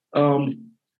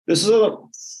 this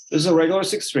is a regular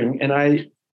 6th string, and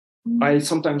I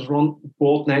sometimes run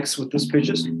both necks with these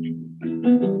pitches,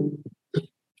 and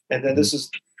then this is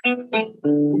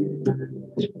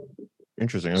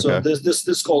interesting. Okay. So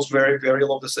this goes very, very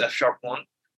low. This F#1.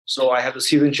 So I have this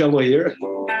hidden cello here,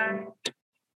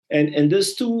 and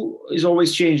this too is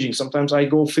always changing. Sometimes I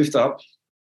go 5th up,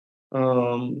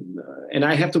 and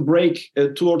I have to break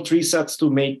 2 or 3 sets to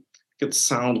make it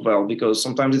sound well, because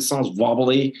sometimes it sounds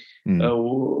wobbly.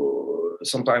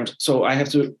 Sometimes, so I have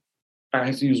to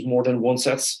use more than 1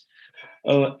 sets.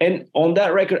 And on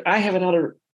that record,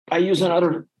 I use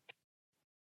another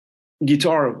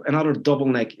guitar, another double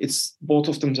neck. It's both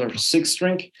of them are 6th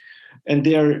string, and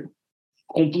they're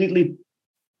completely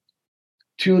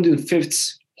tuned in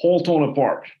fifths, whole tone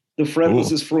apart. The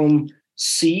fretless is from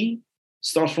C,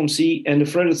 starts from C, and the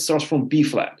fretted starts from B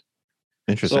flat.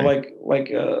 Interesting. So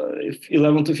if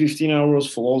 11 to 15 hours,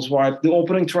 Falls Wipe. The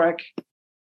opening track,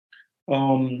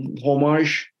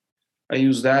 Homage, I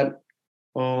use that.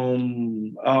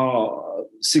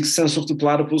 Sixth Sense of the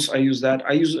Platypus, I use that.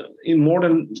 I use in more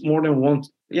than one.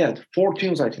 Yeah, 4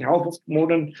 tunes. I think more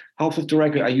than half of the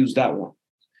record. I use that one.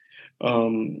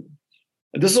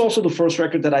 This is also the first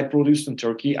record that I produced in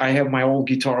Turkey. I have my own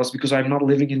guitars because I'm not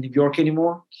living in New York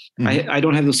anymore. I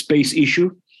don't have the space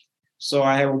issue, so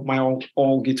I have my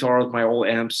own guitars, my own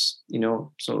amps.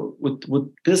 So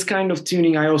with this kind of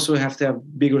tuning, I also have to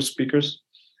have bigger speakers.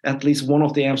 At least one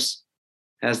of the amps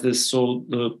has this. So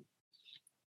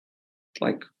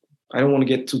I don't want to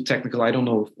get too technical. I don't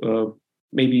know.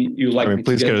 Maybe you like me.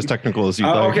 Please get as technical as you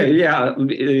like. Okay, yeah.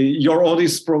 Your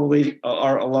audience probably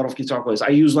are a lot of guitar players. I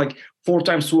use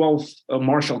 4x12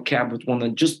 Marshall cab with one,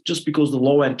 and just because the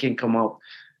low end can come out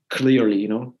clearly.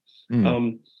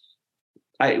 When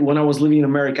I was living in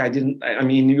America, in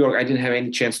New York, I didn't have any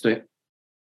chance to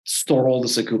store all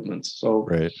this equipment. So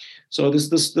right. So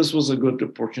this was a good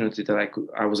opportunity that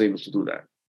I was able to do that.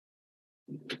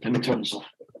 Let me turn this off.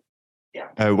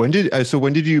 Yeah. When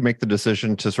did you make the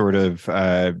decision to sort of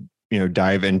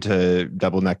dive into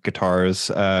double neck guitars?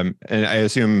 And I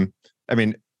assume,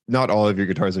 not all of your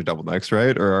guitars are double necks,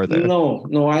 right? Or are they?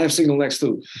 No, I have single necks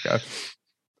too.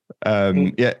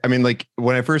 Okay. Yeah,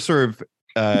 when I first sort of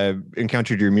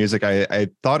encountered your music, I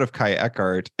thought of Kai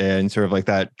Eckardt and sort of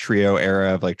that trio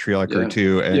era of Trio Eckardt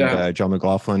 2 and John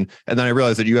McLaughlin, and then I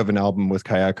realized that you have an album with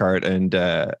Kai Eckardt, and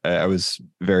I was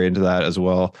very into that as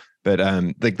well. But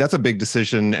that's a big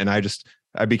decision, and I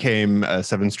became a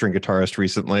 7-string guitarist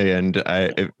recently, and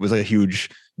it was a huge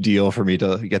deal for me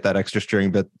to get that extra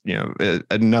string. But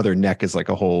another neck is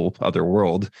a whole other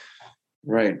world,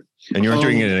 right? And you aren't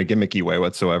doing it in a gimmicky way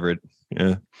whatsoever.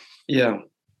 Yeah. Yeah.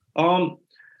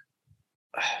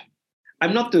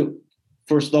 I'm not the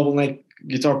first double neck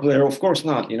guitar player, of course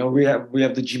not. We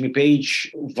have the Jimmy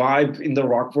Page vibe in the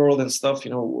rock world and stuff.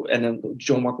 And then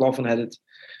John McLaughlin had it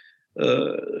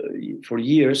for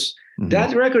years. Mm-hmm.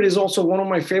 That record is also one of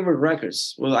my favorite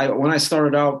records. Well, when I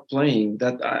started out playing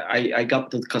that, I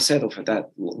got the cassette of it, that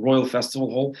Royal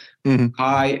Festival Hall,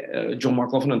 mm-hmm. John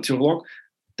McLaughlin and Turlock.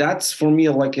 That's for me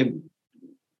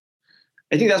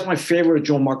I think that's my favorite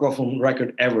John McLaughlin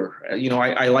record ever.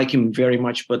 I like him very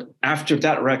much, but after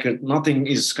that record, nothing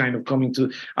is kind of coming to.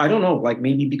 I don't know, like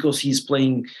maybe because he's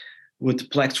playing with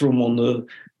plectrum on the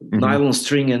mm-hmm. nylon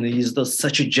string, and he's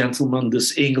such a gentleman,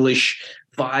 this English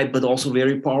vibe, but also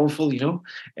very powerful,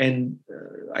 And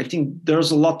I think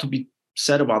there's a lot to be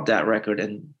said about that record,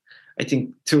 and I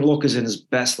think Turlock is in his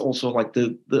best. Also, like the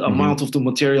mm-hmm. amount of the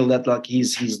material that like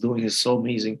he's doing is so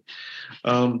amazing.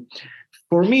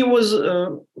 For me, it was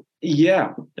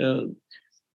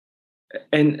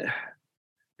and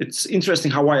it's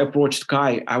interesting how I approached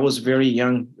Kai. I was very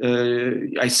young.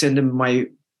 I sent him my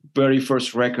very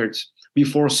first record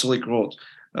before Silk Road.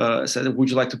 I said, "Would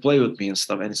you like to play with me?" and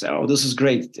stuff. And he said, "Oh, this is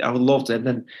great. I would love to." And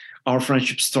then our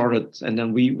friendship started, and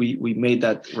then we made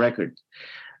that record.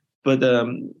 But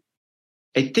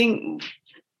I think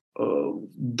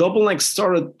Double Neck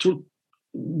started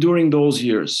during those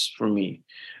years for me.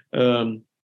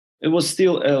 It was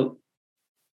still a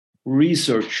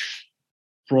research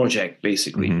project,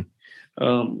 basically.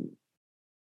 Mm-hmm.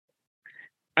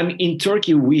 I mean, in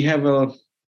Turkey, we have a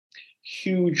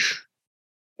huge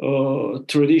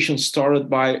tradition started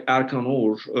by Erkan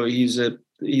Uğur. He's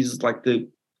like the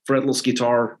fretless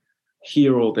guitar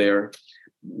hero there,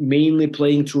 mainly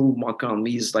playing through makam.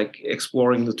 He's like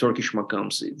exploring the Turkish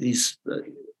makams.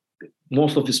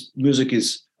 Most of his music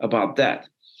is about that.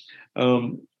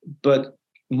 But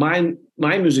my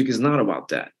music is not about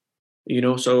that,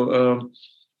 So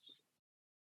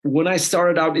when I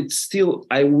started out, it's still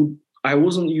I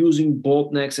wasn't using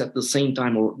both necks at the same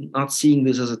time, or not seeing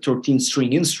this as a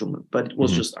 13-string instrument. But it was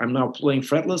mm-hmm. just I'm now playing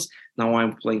fretless. Now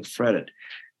I'm playing fretted.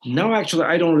 Now actually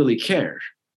I don't really care.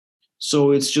 So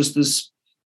it's just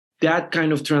that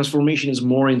kind of transformation is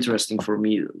more interesting for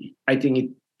me. I think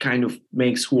it kind of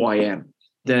makes who I am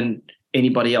than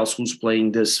anybody else who's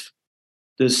playing this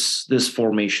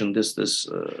formation,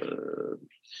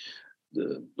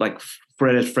 like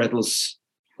fretted fretless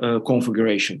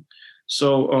configuration.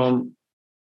 So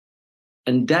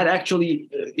and that actually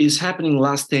is happening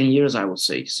last 10 years, I would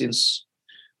say, since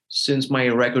my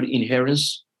record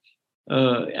Inherence.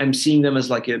 I'm seeing them as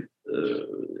like a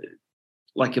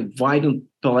widened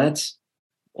palette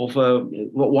of a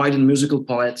widened musical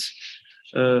palette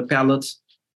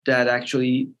that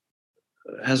actually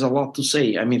has a lot to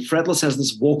say. I mean, fretless has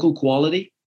this vocal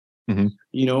quality, mm-hmm.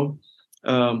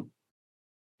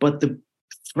 But the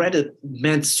fretted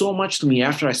meant so much to me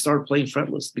after I started playing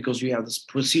fretless, because you have this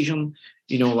precision,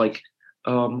 it's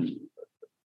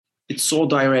so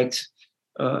direct.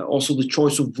 Also the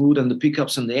choice of wood and the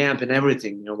pickups and the amp and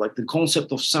everything, like the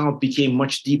concept of sound became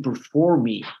much deeper for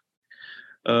me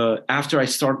after I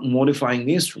started modifying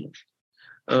the instrument,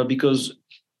 because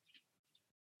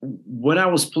when I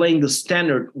was playing the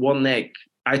standard one neck,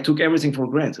 I took everything for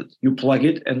granted. You plug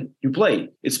it and you play.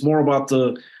 It's more about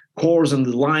the chords and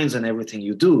the lines and everything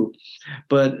you do.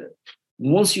 But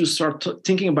once you start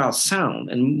thinking about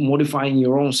sound and modifying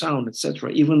your own sound,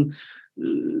 etc., even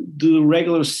the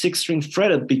regular 6-string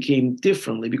fretted became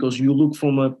differently, because you look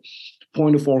from a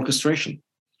point of orchestration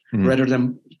mm-hmm. rather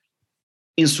than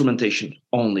instrumentation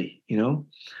only,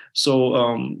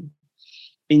 So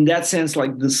in that sense,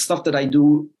 like the stuff that I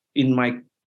do in my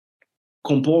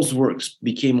composed works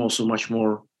became also much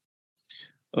more,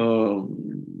 or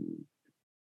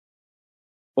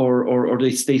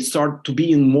they start to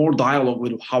be in more dialogue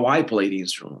with how I play the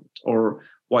instrument, or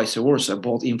vice versa.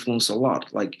 Both influence a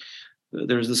lot. Like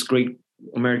there's this great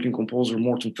American composer,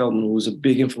 Morton Feldman, who was a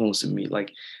big influence in me.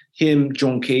 Like him,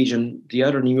 John Cage, and the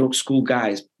other New York school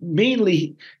guys,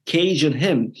 mainly Cage and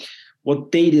him,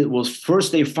 what they did was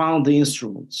first they found the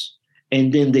instruments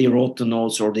and then they wrote the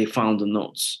notes, or they found the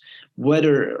notes.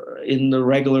 Whether in the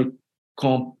regular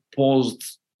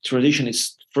composed tradition,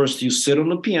 it's first you sit on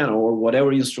the piano or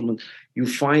whatever instrument, you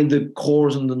find the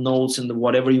chords and the notes and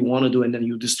whatever you want to do, and then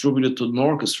you distribute it to an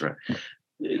orchestra.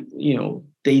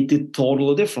 They did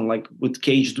totally different. Like with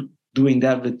Cage doing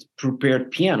that with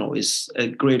prepared piano is a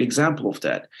great example of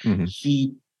that. Mm-hmm.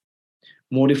 He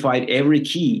modified every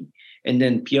key, and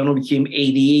then piano became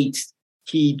 88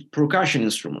 key percussion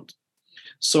instrument.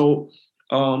 So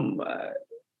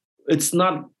it's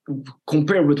not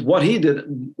compared with what he did.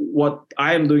 What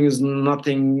I am doing is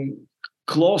nothing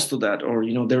close to that, or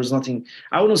there's nothing.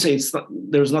 I wouldn't say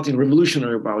there's nothing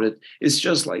revolutionary about it. It's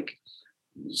just like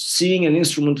seeing an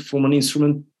instrument from an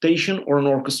instrumentation or an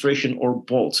orchestration or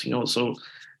both. So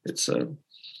it's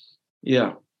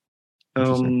yeah.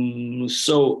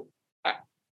 So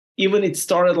even it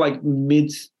started like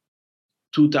mid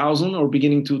 2000 or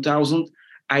beginning 2000.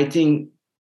 I think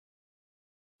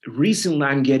recently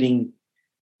I'm getting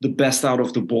the best out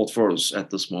of the both worlds at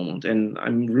this moment, and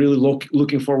I'm really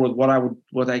looking forward what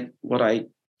I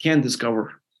can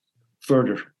discover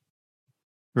further.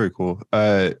 Very cool.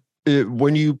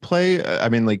 When you play, I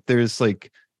mean, like there's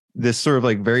like this sort of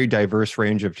like very diverse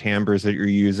range of timbres that you're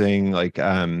using. Like,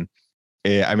 I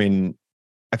mean,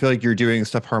 I feel like you're doing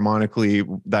stuff harmonically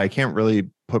that I can't really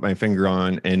put my finger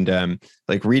on. And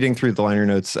like reading through the liner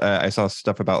notes, I saw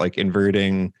stuff about like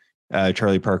inverting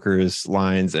Charlie Parker's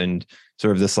lines and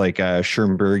sort of this like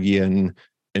Schoenbergian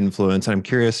influence. And I'm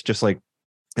curious, just like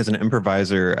as an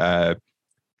improviser,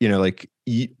 like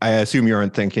I assume you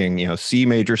aren't thinking, C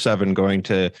major 7 going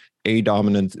to A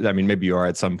dominant. I mean, maybe you are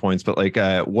at some points, but like,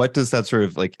 what does that sort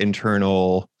of like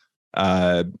internal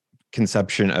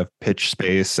conception of pitch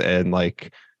space and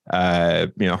like,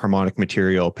 harmonic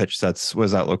material, pitch sets, what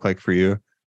does that look like for you?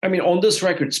 I mean, on this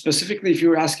record specifically, if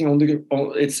you're asking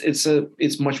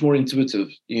it's much more intuitive.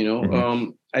 Mm-hmm.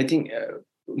 I think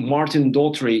Martin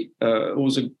Daughtry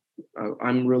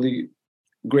I'm really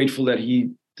grateful that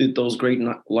he did those great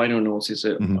liner notes. He's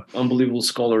an unbelievable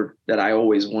scholar that I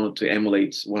always wanted to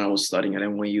emulate when I was studying at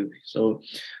NYU. So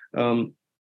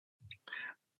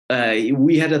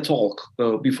we had a talk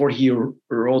before he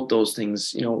wrote those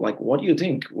things, like, what do you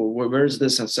think? Where is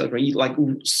this, etc. Like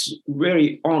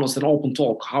very honest and open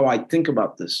talk, how I think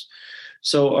about this.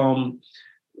 So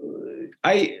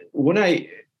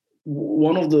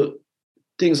one of the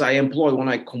things I employ when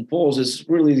I compose is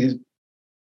really the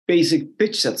basic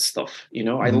pitch set stuff.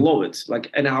 I love it.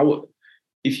 Like, and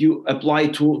if you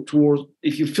apply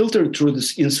if you filter through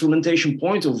this instrumentation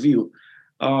point of view,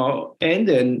 and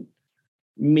then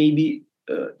maybe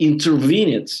intervene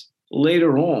it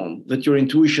later on with your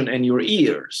intuition and your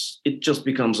ears, it just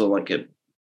becomes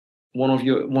one of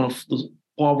the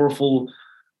powerful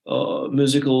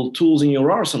musical tools in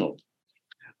your arsenal.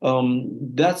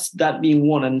 That's that being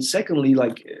one. And secondly,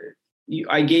 like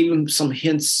I gave him some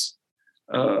hints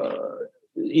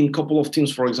in a couple of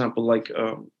tunes. For example, like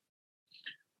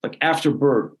After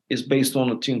Bird is based on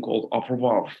a tune called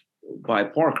Aprovov by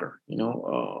Parker.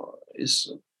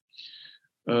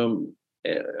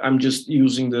 I'm just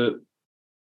using the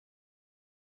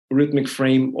rhythmic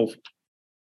frame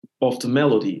of the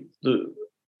melody. The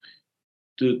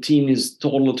theme is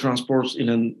totally transported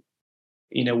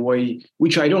in a way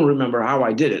which I don't remember how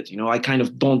I did it. I kind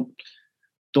of don't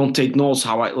take notes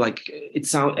how I like it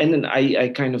sound, and then I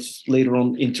kind of later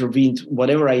on intervened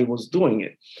whatever I was doing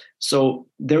it. So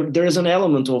there is an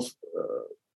element of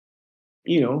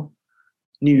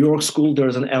New York school.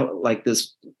 There's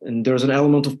and there's an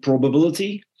element of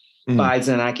probability by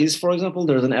Xenakis, for example.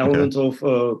 There's an element of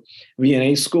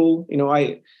VNA school.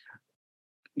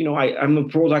 I'm a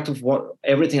product of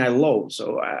everything I love.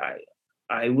 So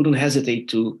I wouldn't hesitate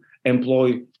to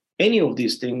employ any of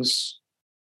these things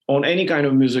on any kind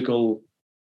of musical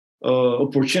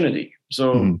opportunity.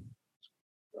 So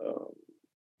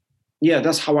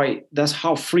that's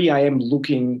how free I am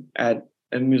looking at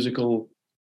a musical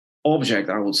object,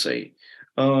 I would say.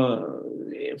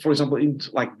 For example,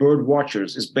 like Bird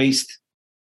Watchers is based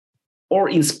or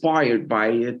inspired by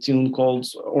a tune called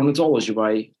Ornithology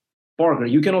by Parker.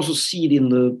 You can also see it in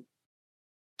the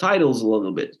titles a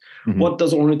little bit. What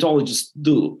does ornithologists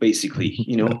do, basically?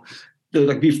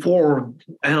 Like before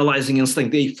analyzing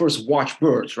instinct, they first watch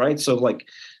birds, right? So like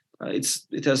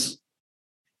it has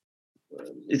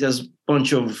a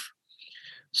bunch of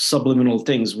subliminal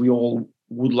things. We all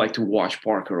would like to watch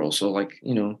Parker also, like,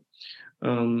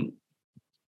 and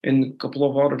a couple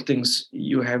of other things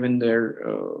you have in there.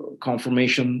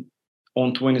 Confirmation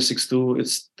on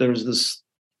 26-2. There's this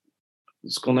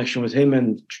connection with him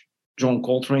and John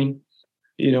Coltrane,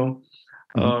 and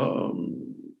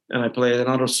I played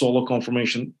another solo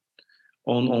confirmation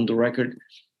on the record.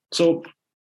 So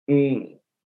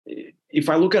if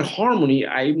I look at harmony,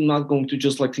 I'm not going to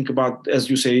just like think about, as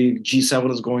you say, G7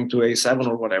 is going to A7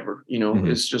 or whatever.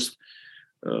 It's just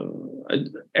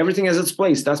everything has its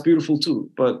place. That's beautiful too.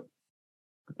 But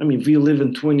I mean, we live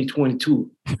in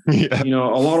 2022. A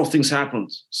lot of things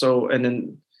happened. So, and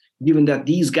then given that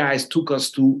these guys took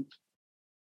us to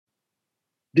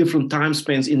different time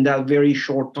spans in that very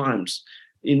short times,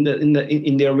 in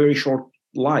their very short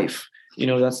life,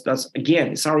 that's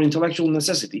again, it's our intellectual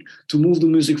necessity to move the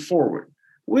music forward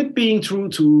with being true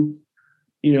to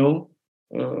you know,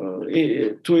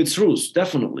 to its roots,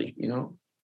 definitely, you know.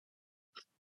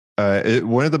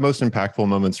 One of the most impactful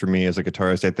moments for me as a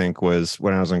guitarist, I think, was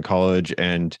when I was in college,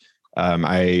 and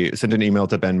I sent an email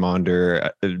to Ben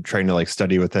Monder trying to like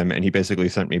study with him, and he basically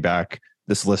sent me back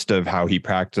this list of how he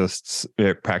practices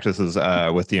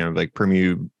with like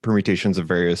permutations of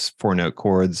various 4-note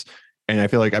chords, and I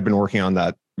feel like I've been working on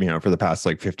that for the past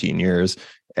like 15 years,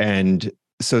 and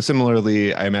so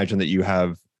similarly, I imagine that you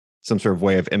have some sort of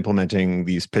way of implementing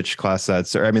these pitch class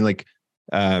sets, or I mean like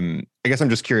I guess I'm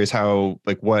just curious how,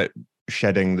 like, what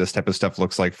shedding this type of stuff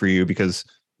looks like for you, because,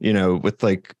 with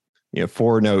like,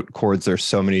 4-note chords, there's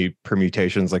so many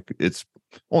permutations, like it's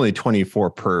only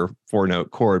 24 per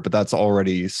 4-note chord, but that's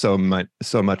already so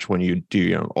much when you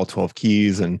do, all 12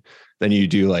 keys, and then you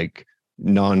do like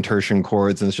non-tertian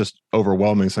chords, and it's just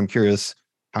overwhelming. So I'm curious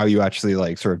how you actually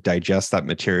like sort of digest that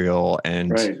material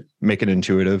and Right. make it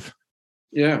intuitive.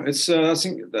 Yeah, it's I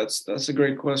think that's a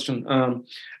great question.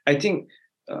 I think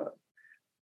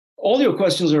all your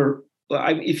questions are.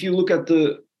 If you look at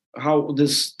how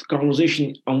this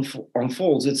conversation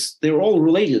unfolds, they're all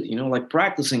related. Like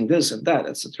practicing this and that,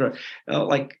 etc.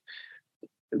 Like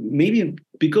maybe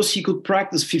because he could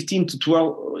practice 15 to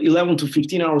 12, 11 to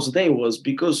 15 hours a day was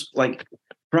because like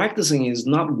practicing is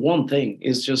not one thing.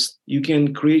 It's just you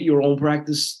can create your own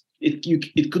practice.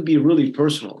 It could be really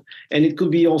personal, and it could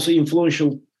be also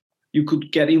influential. You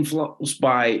could get influenced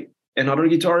by another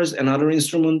guitarist, another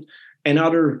instrument,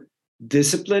 another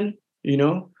discipline.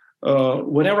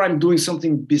 Whenever I'm doing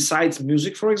something besides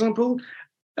music, for example,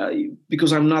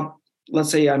 because I'm not, let's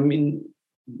say I'm in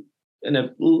a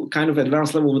kind of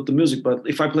advanced level with the music, but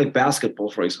if I play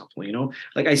basketball, for example,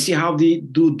 like I see how they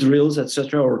do drills,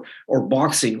 etc., or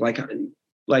boxing, like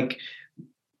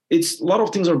it's a lot of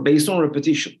things are based on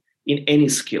repetition in any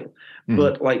skill,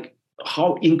 but like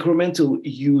how incremental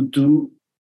you do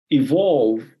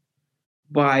evolve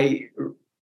by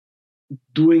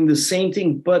doing the same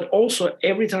thing, but also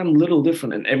every time a little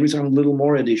different and every time a little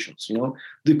more additions,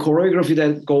 the choreography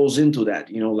that goes into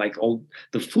that, like all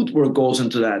the footwork goes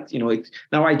into that,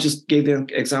 now I just gave them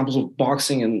examples of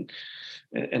boxing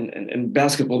and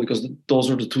basketball because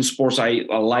those are the two sports I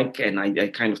like and I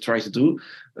kind of try to do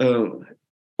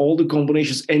all the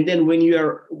combinations. And then when you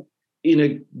are in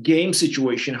a game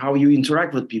situation, how you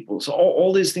interact with people. So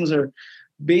all these things are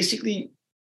basically,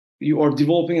 you are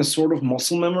developing a sort of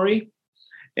muscle memory,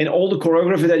 and all the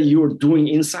choreography that you're doing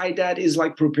inside that is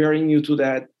like preparing you to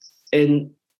that and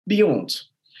beyond.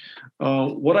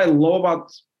 What I love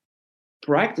about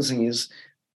practicing is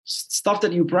stuff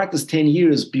that you practice 10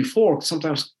 years before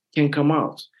sometimes can come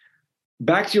out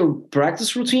back to your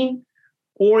practice routine,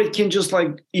 or it can just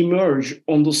like emerge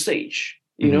on the stage,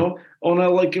 on a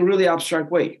like a really abstract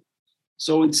way.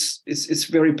 So it's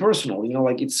very personal,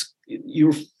 like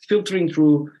you're filtering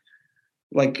through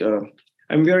like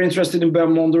I'm very interested in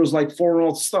Ben Monder's like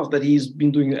 4-note stuff that he's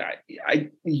been doing.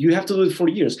 You have to do it for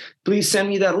years. Please send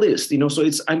me that list. So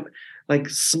I'm like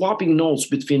swapping notes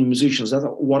between musicians. That's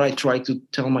what I try to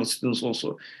tell my students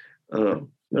also.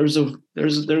 There's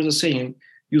a saying: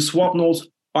 you swap notes,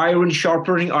 iron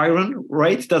sharpening iron,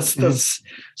 right? That's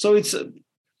so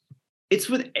it's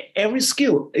with every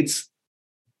skill. It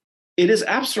is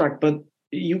abstract, but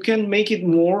you can make it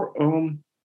more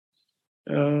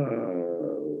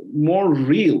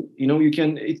real. You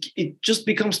can it just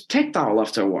becomes tactile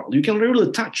after a while. You can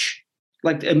really touch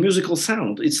like a musical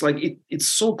sound. It's like it's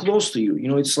so close to you.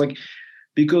 It's like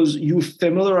because you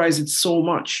familiarize it so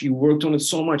much, you worked on it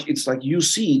so much. It's like you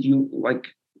see it, you like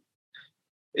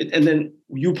it, and then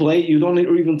you play. You don't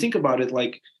even think about it.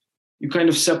 Like you kind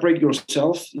of separate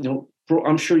yourself.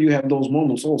 I'm sure you have those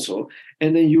moments also,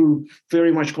 and then you're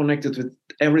very much connected with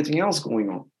everything else going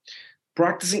on.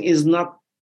 Practicing is not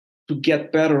to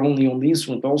get better only on the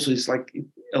instrument. Also, it's like it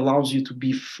allows you to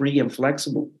be free and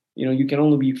flexible. You can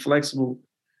only be flexible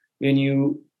when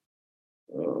you're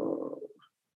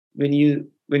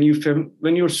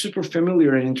super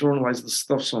familiar and internalize the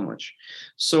stuff so much.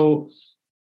 So,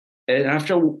 and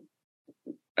after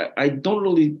I don't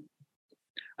really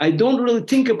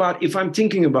think about if I'm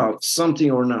thinking about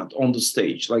something or not on the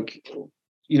stage. Like,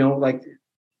 like,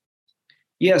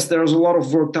 yes, there's a lot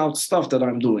of worked out stuff that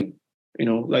I'm doing,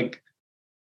 like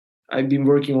I've been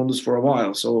working on this for a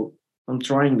while. So I'm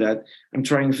trying that. I'm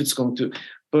trying if it's going to,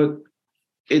 but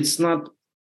it's not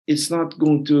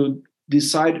going to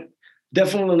decide,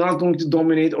 definitely not going to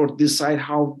dominate or decide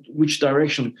which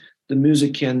direction the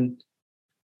music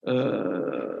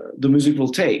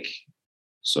will take.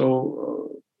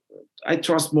 So I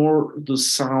trust more the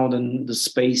sound and the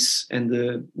space and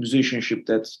the musicianship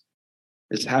that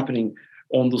is happening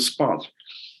on the spot.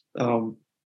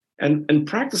 and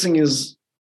practicing is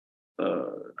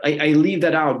I leave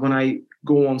that out when I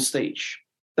go on stage.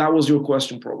 That was your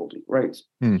question, probably, right?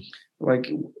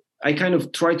 Like I kind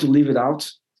of try to leave it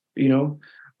out,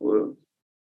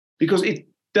 because it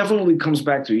definitely comes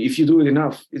back to you. If you do it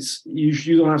enough,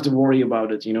 you don't have to worry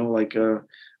about it, like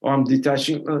I'm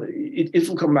detaching. It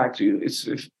will come back to you.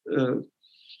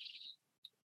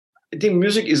 I think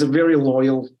music is a very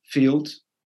loyal field.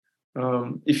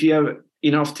 If you have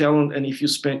enough talent and if you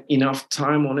spend enough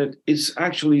time on it, it's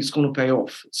going to pay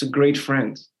off. It's a great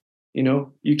friend.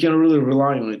 You can really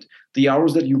rely on it. The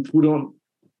hours that you put on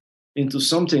into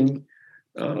something,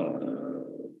 I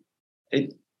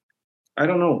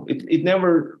don't know. It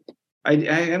never. I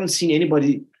haven't seen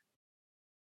anybody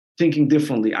thinking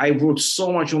differently. I worked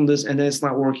so much on this and then it's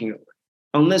not working,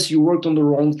 unless you worked on the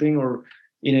wrong thing or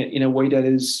in a way that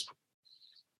is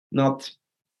not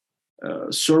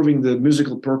serving the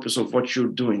musical purpose of what you're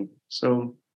doing.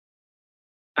 So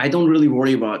I don't really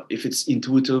worry about if it's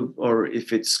intuitive or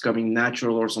if it's coming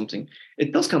natural or something.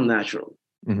 It does come natural.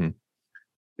 Mm-hmm.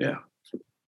 Yeah.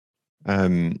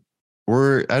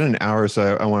 We're at an hour,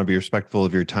 so I want to be respectful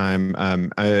of your time.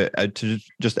 To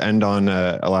just end on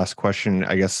a last question,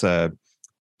 I guess, I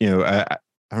don't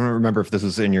remember if this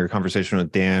was in your conversation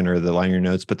with Dan or the line in your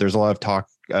notes, but there's a lot of talk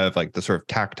of like the sort of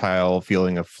tactile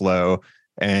feeling of flow.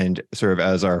 And sort of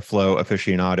as our flow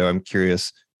aficionado, I'm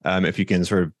curious if you can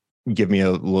sort of give me a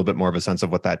little bit more of a sense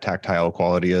of what that tactile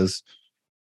quality is.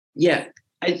 Yeah,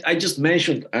 I just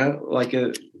mentioned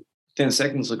 10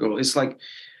 seconds ago. It's like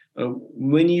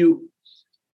when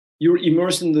you're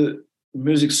immersed in the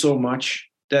music so much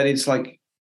that it's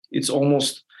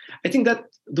almost. I think that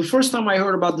the first time I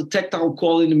heard about the tactile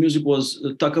quality in the music was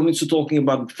Takamitsu talking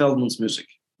about Feldman's music,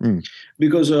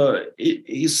 because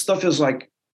his stuff is like,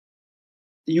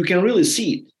 you can really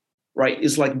see it, right?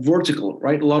 It's like vertical,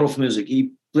 right? A lot of music.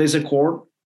 He plays a chord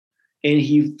and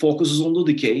he focuses on the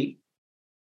decay.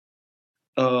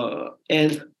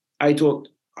 And I thought,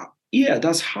 yeah,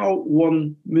 that's how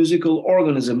one musical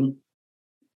organism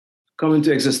come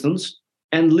into existence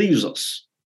and leaves us.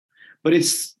 But it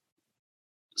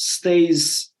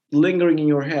stays lingering in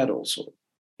your head also,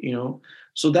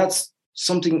 So that's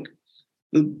something,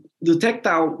 the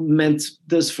tactile meant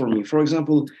this for me. For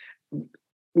example,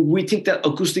 we think that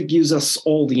acoustic gives us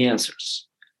all the answers.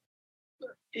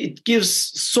 It gives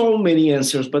so many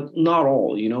answers, but not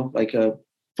all, like,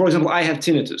 for example, I have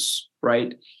tinnitus,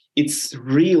 right? It's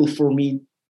real for me.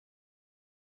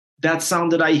 That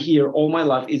sound that I hear all my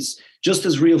life is just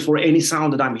as real for any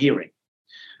sound that I'm hearing.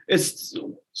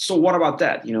 So what about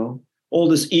that? All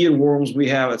these earworms we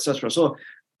have, etc. So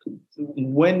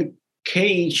when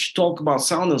Cage talked about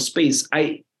sound and space,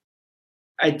 I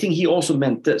think he also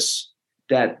meant this,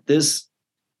 that this,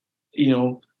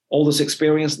 all this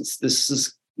experience,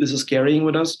 this is carrying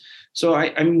with us. So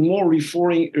I'm more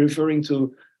referring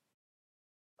to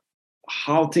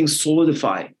how things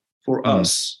solidify for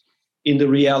us in the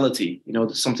reality.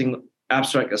 Something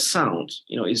abstract as sound.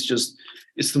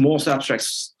 It's the most abstract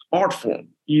art form.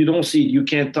 You don't see it, you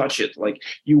can't touch it. Like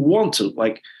you want to,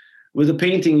 like with a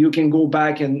painting, you can go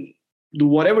back and do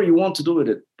whatever you want to do with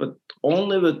it, but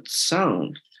only with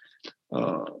sound.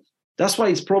 That's why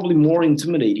it's probably more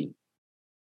intimidating,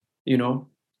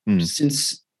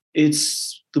 since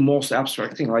it's the most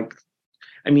abstract thing. Like,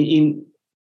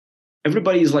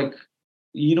 everybody is like,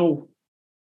 in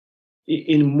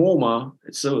MoMA,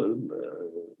 it's a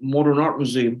modern art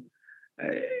museum.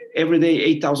 Every day,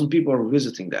 8,000 people are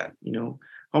visiting that.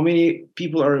 How many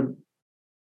people are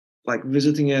like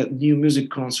visiting a new music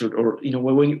concert, or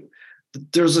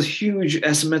there's a huge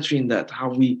asymmetry in that.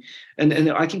 How we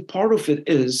and I think part of it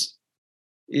is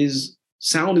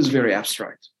sound is very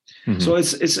abstract. So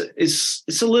it's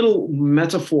a little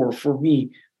metaphor for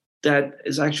me that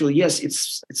is actually, yes,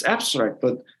 it's abstract,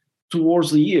 but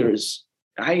towards the years,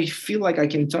 I feel like I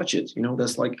can touch it.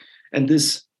 That's like, and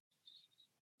this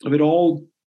with all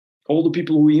the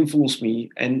people who influenced me,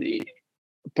 and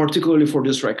particularly for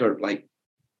this record, like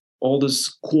all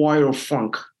this choir of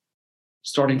funk,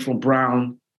 starting from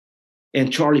Brown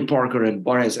and Charlie Parker and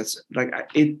Baez,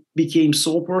 it became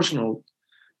so personal.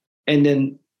 And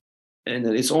then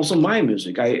it's also my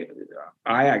music. I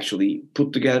actually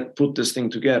put this thing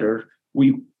together.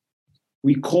 We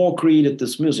co-created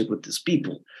this music with these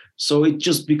people, so it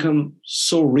just become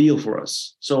so real for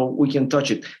us. So we can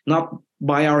touch it, not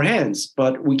by our hands,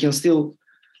 but we can still.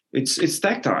 It's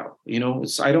tactile.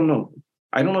 I don't know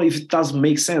if it does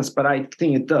make sense, but I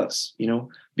think it does.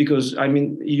 Because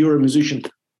you're a musician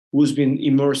who's been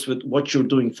immersed with what you're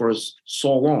doing for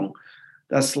so long.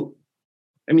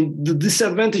 I mean, the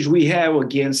disadvantage we have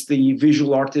against the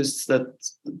visual artists that,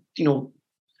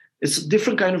 it's a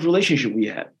different kind of relationship we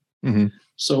have. Mm-hmm.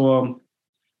 So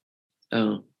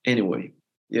anyway,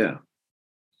 yeah.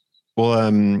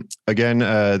 Well, again,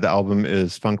 the album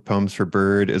is Funk Poems for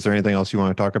Bird. Is there anything else you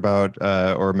want to talk about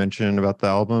or mention about the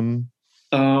album?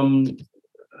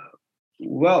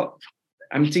 Well,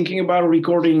 I'm thinking about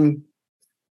recording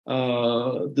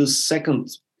the second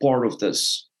part of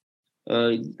this.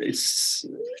 It's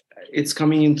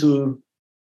coming into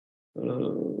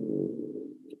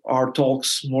our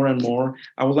talks more and more.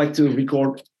 I would like to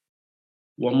record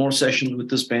one more session with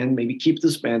this band, maybe keep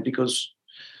this band, because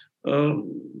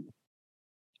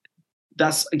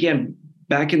that's, again,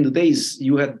 back in the days,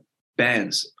 you had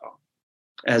bands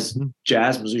as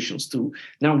jazz musicians too.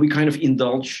 Now we kind of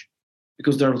indulge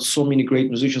because there are so many great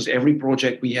musicians. Every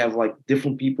project we have like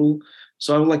different people.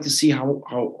 So I would like to see how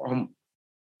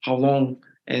long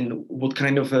and what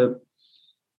kind of a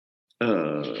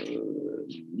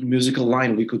musical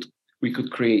line we could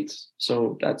create.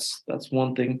 So that's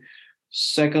one thing.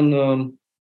 Second, I'm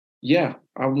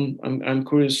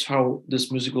curious how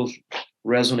this music will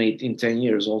resonate in 10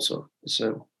 years also.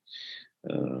 So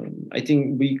I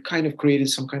think we kind of created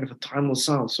some kind of a timeless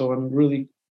sound. So I'm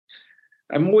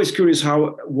always curious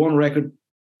how one record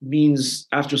means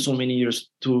after so many years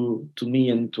to me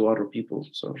and to other people.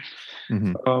 So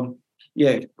go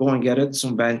and get it. It's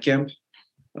on Bandcamp.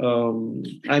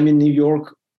 I'm in New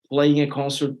York playing a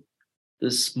concert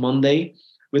this Monday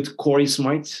with Corey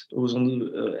Smythe, who's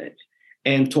on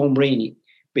and Tom Rainey.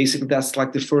 Basically, that's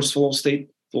like the first Flow State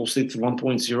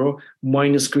 1.0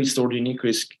 minus Chris Tordini.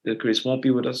 Chris won't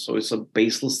be with us, so it's a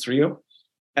baseless trio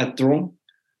at Drum.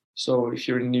 So if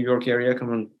you're in the New York area,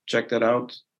 come and check that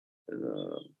out.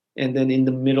 And then in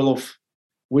the middle of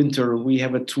winter, we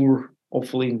have a tour,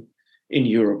 hopefully in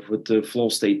Europe, with the Flow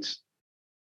State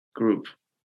group.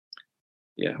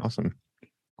 Yeah. Awesome.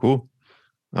 Cool.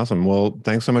 Awesome. Well,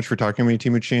 thanks so much for talking to me,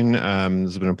 Timucin.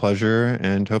 This has been a pleasure,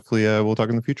 and hopefully we'll talk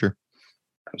in the future.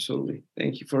 Absolutely.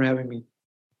 Thank you for having me.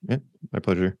 Yeah, my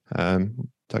pleasure.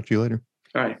 Talk to you later.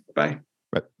 All right. Bye.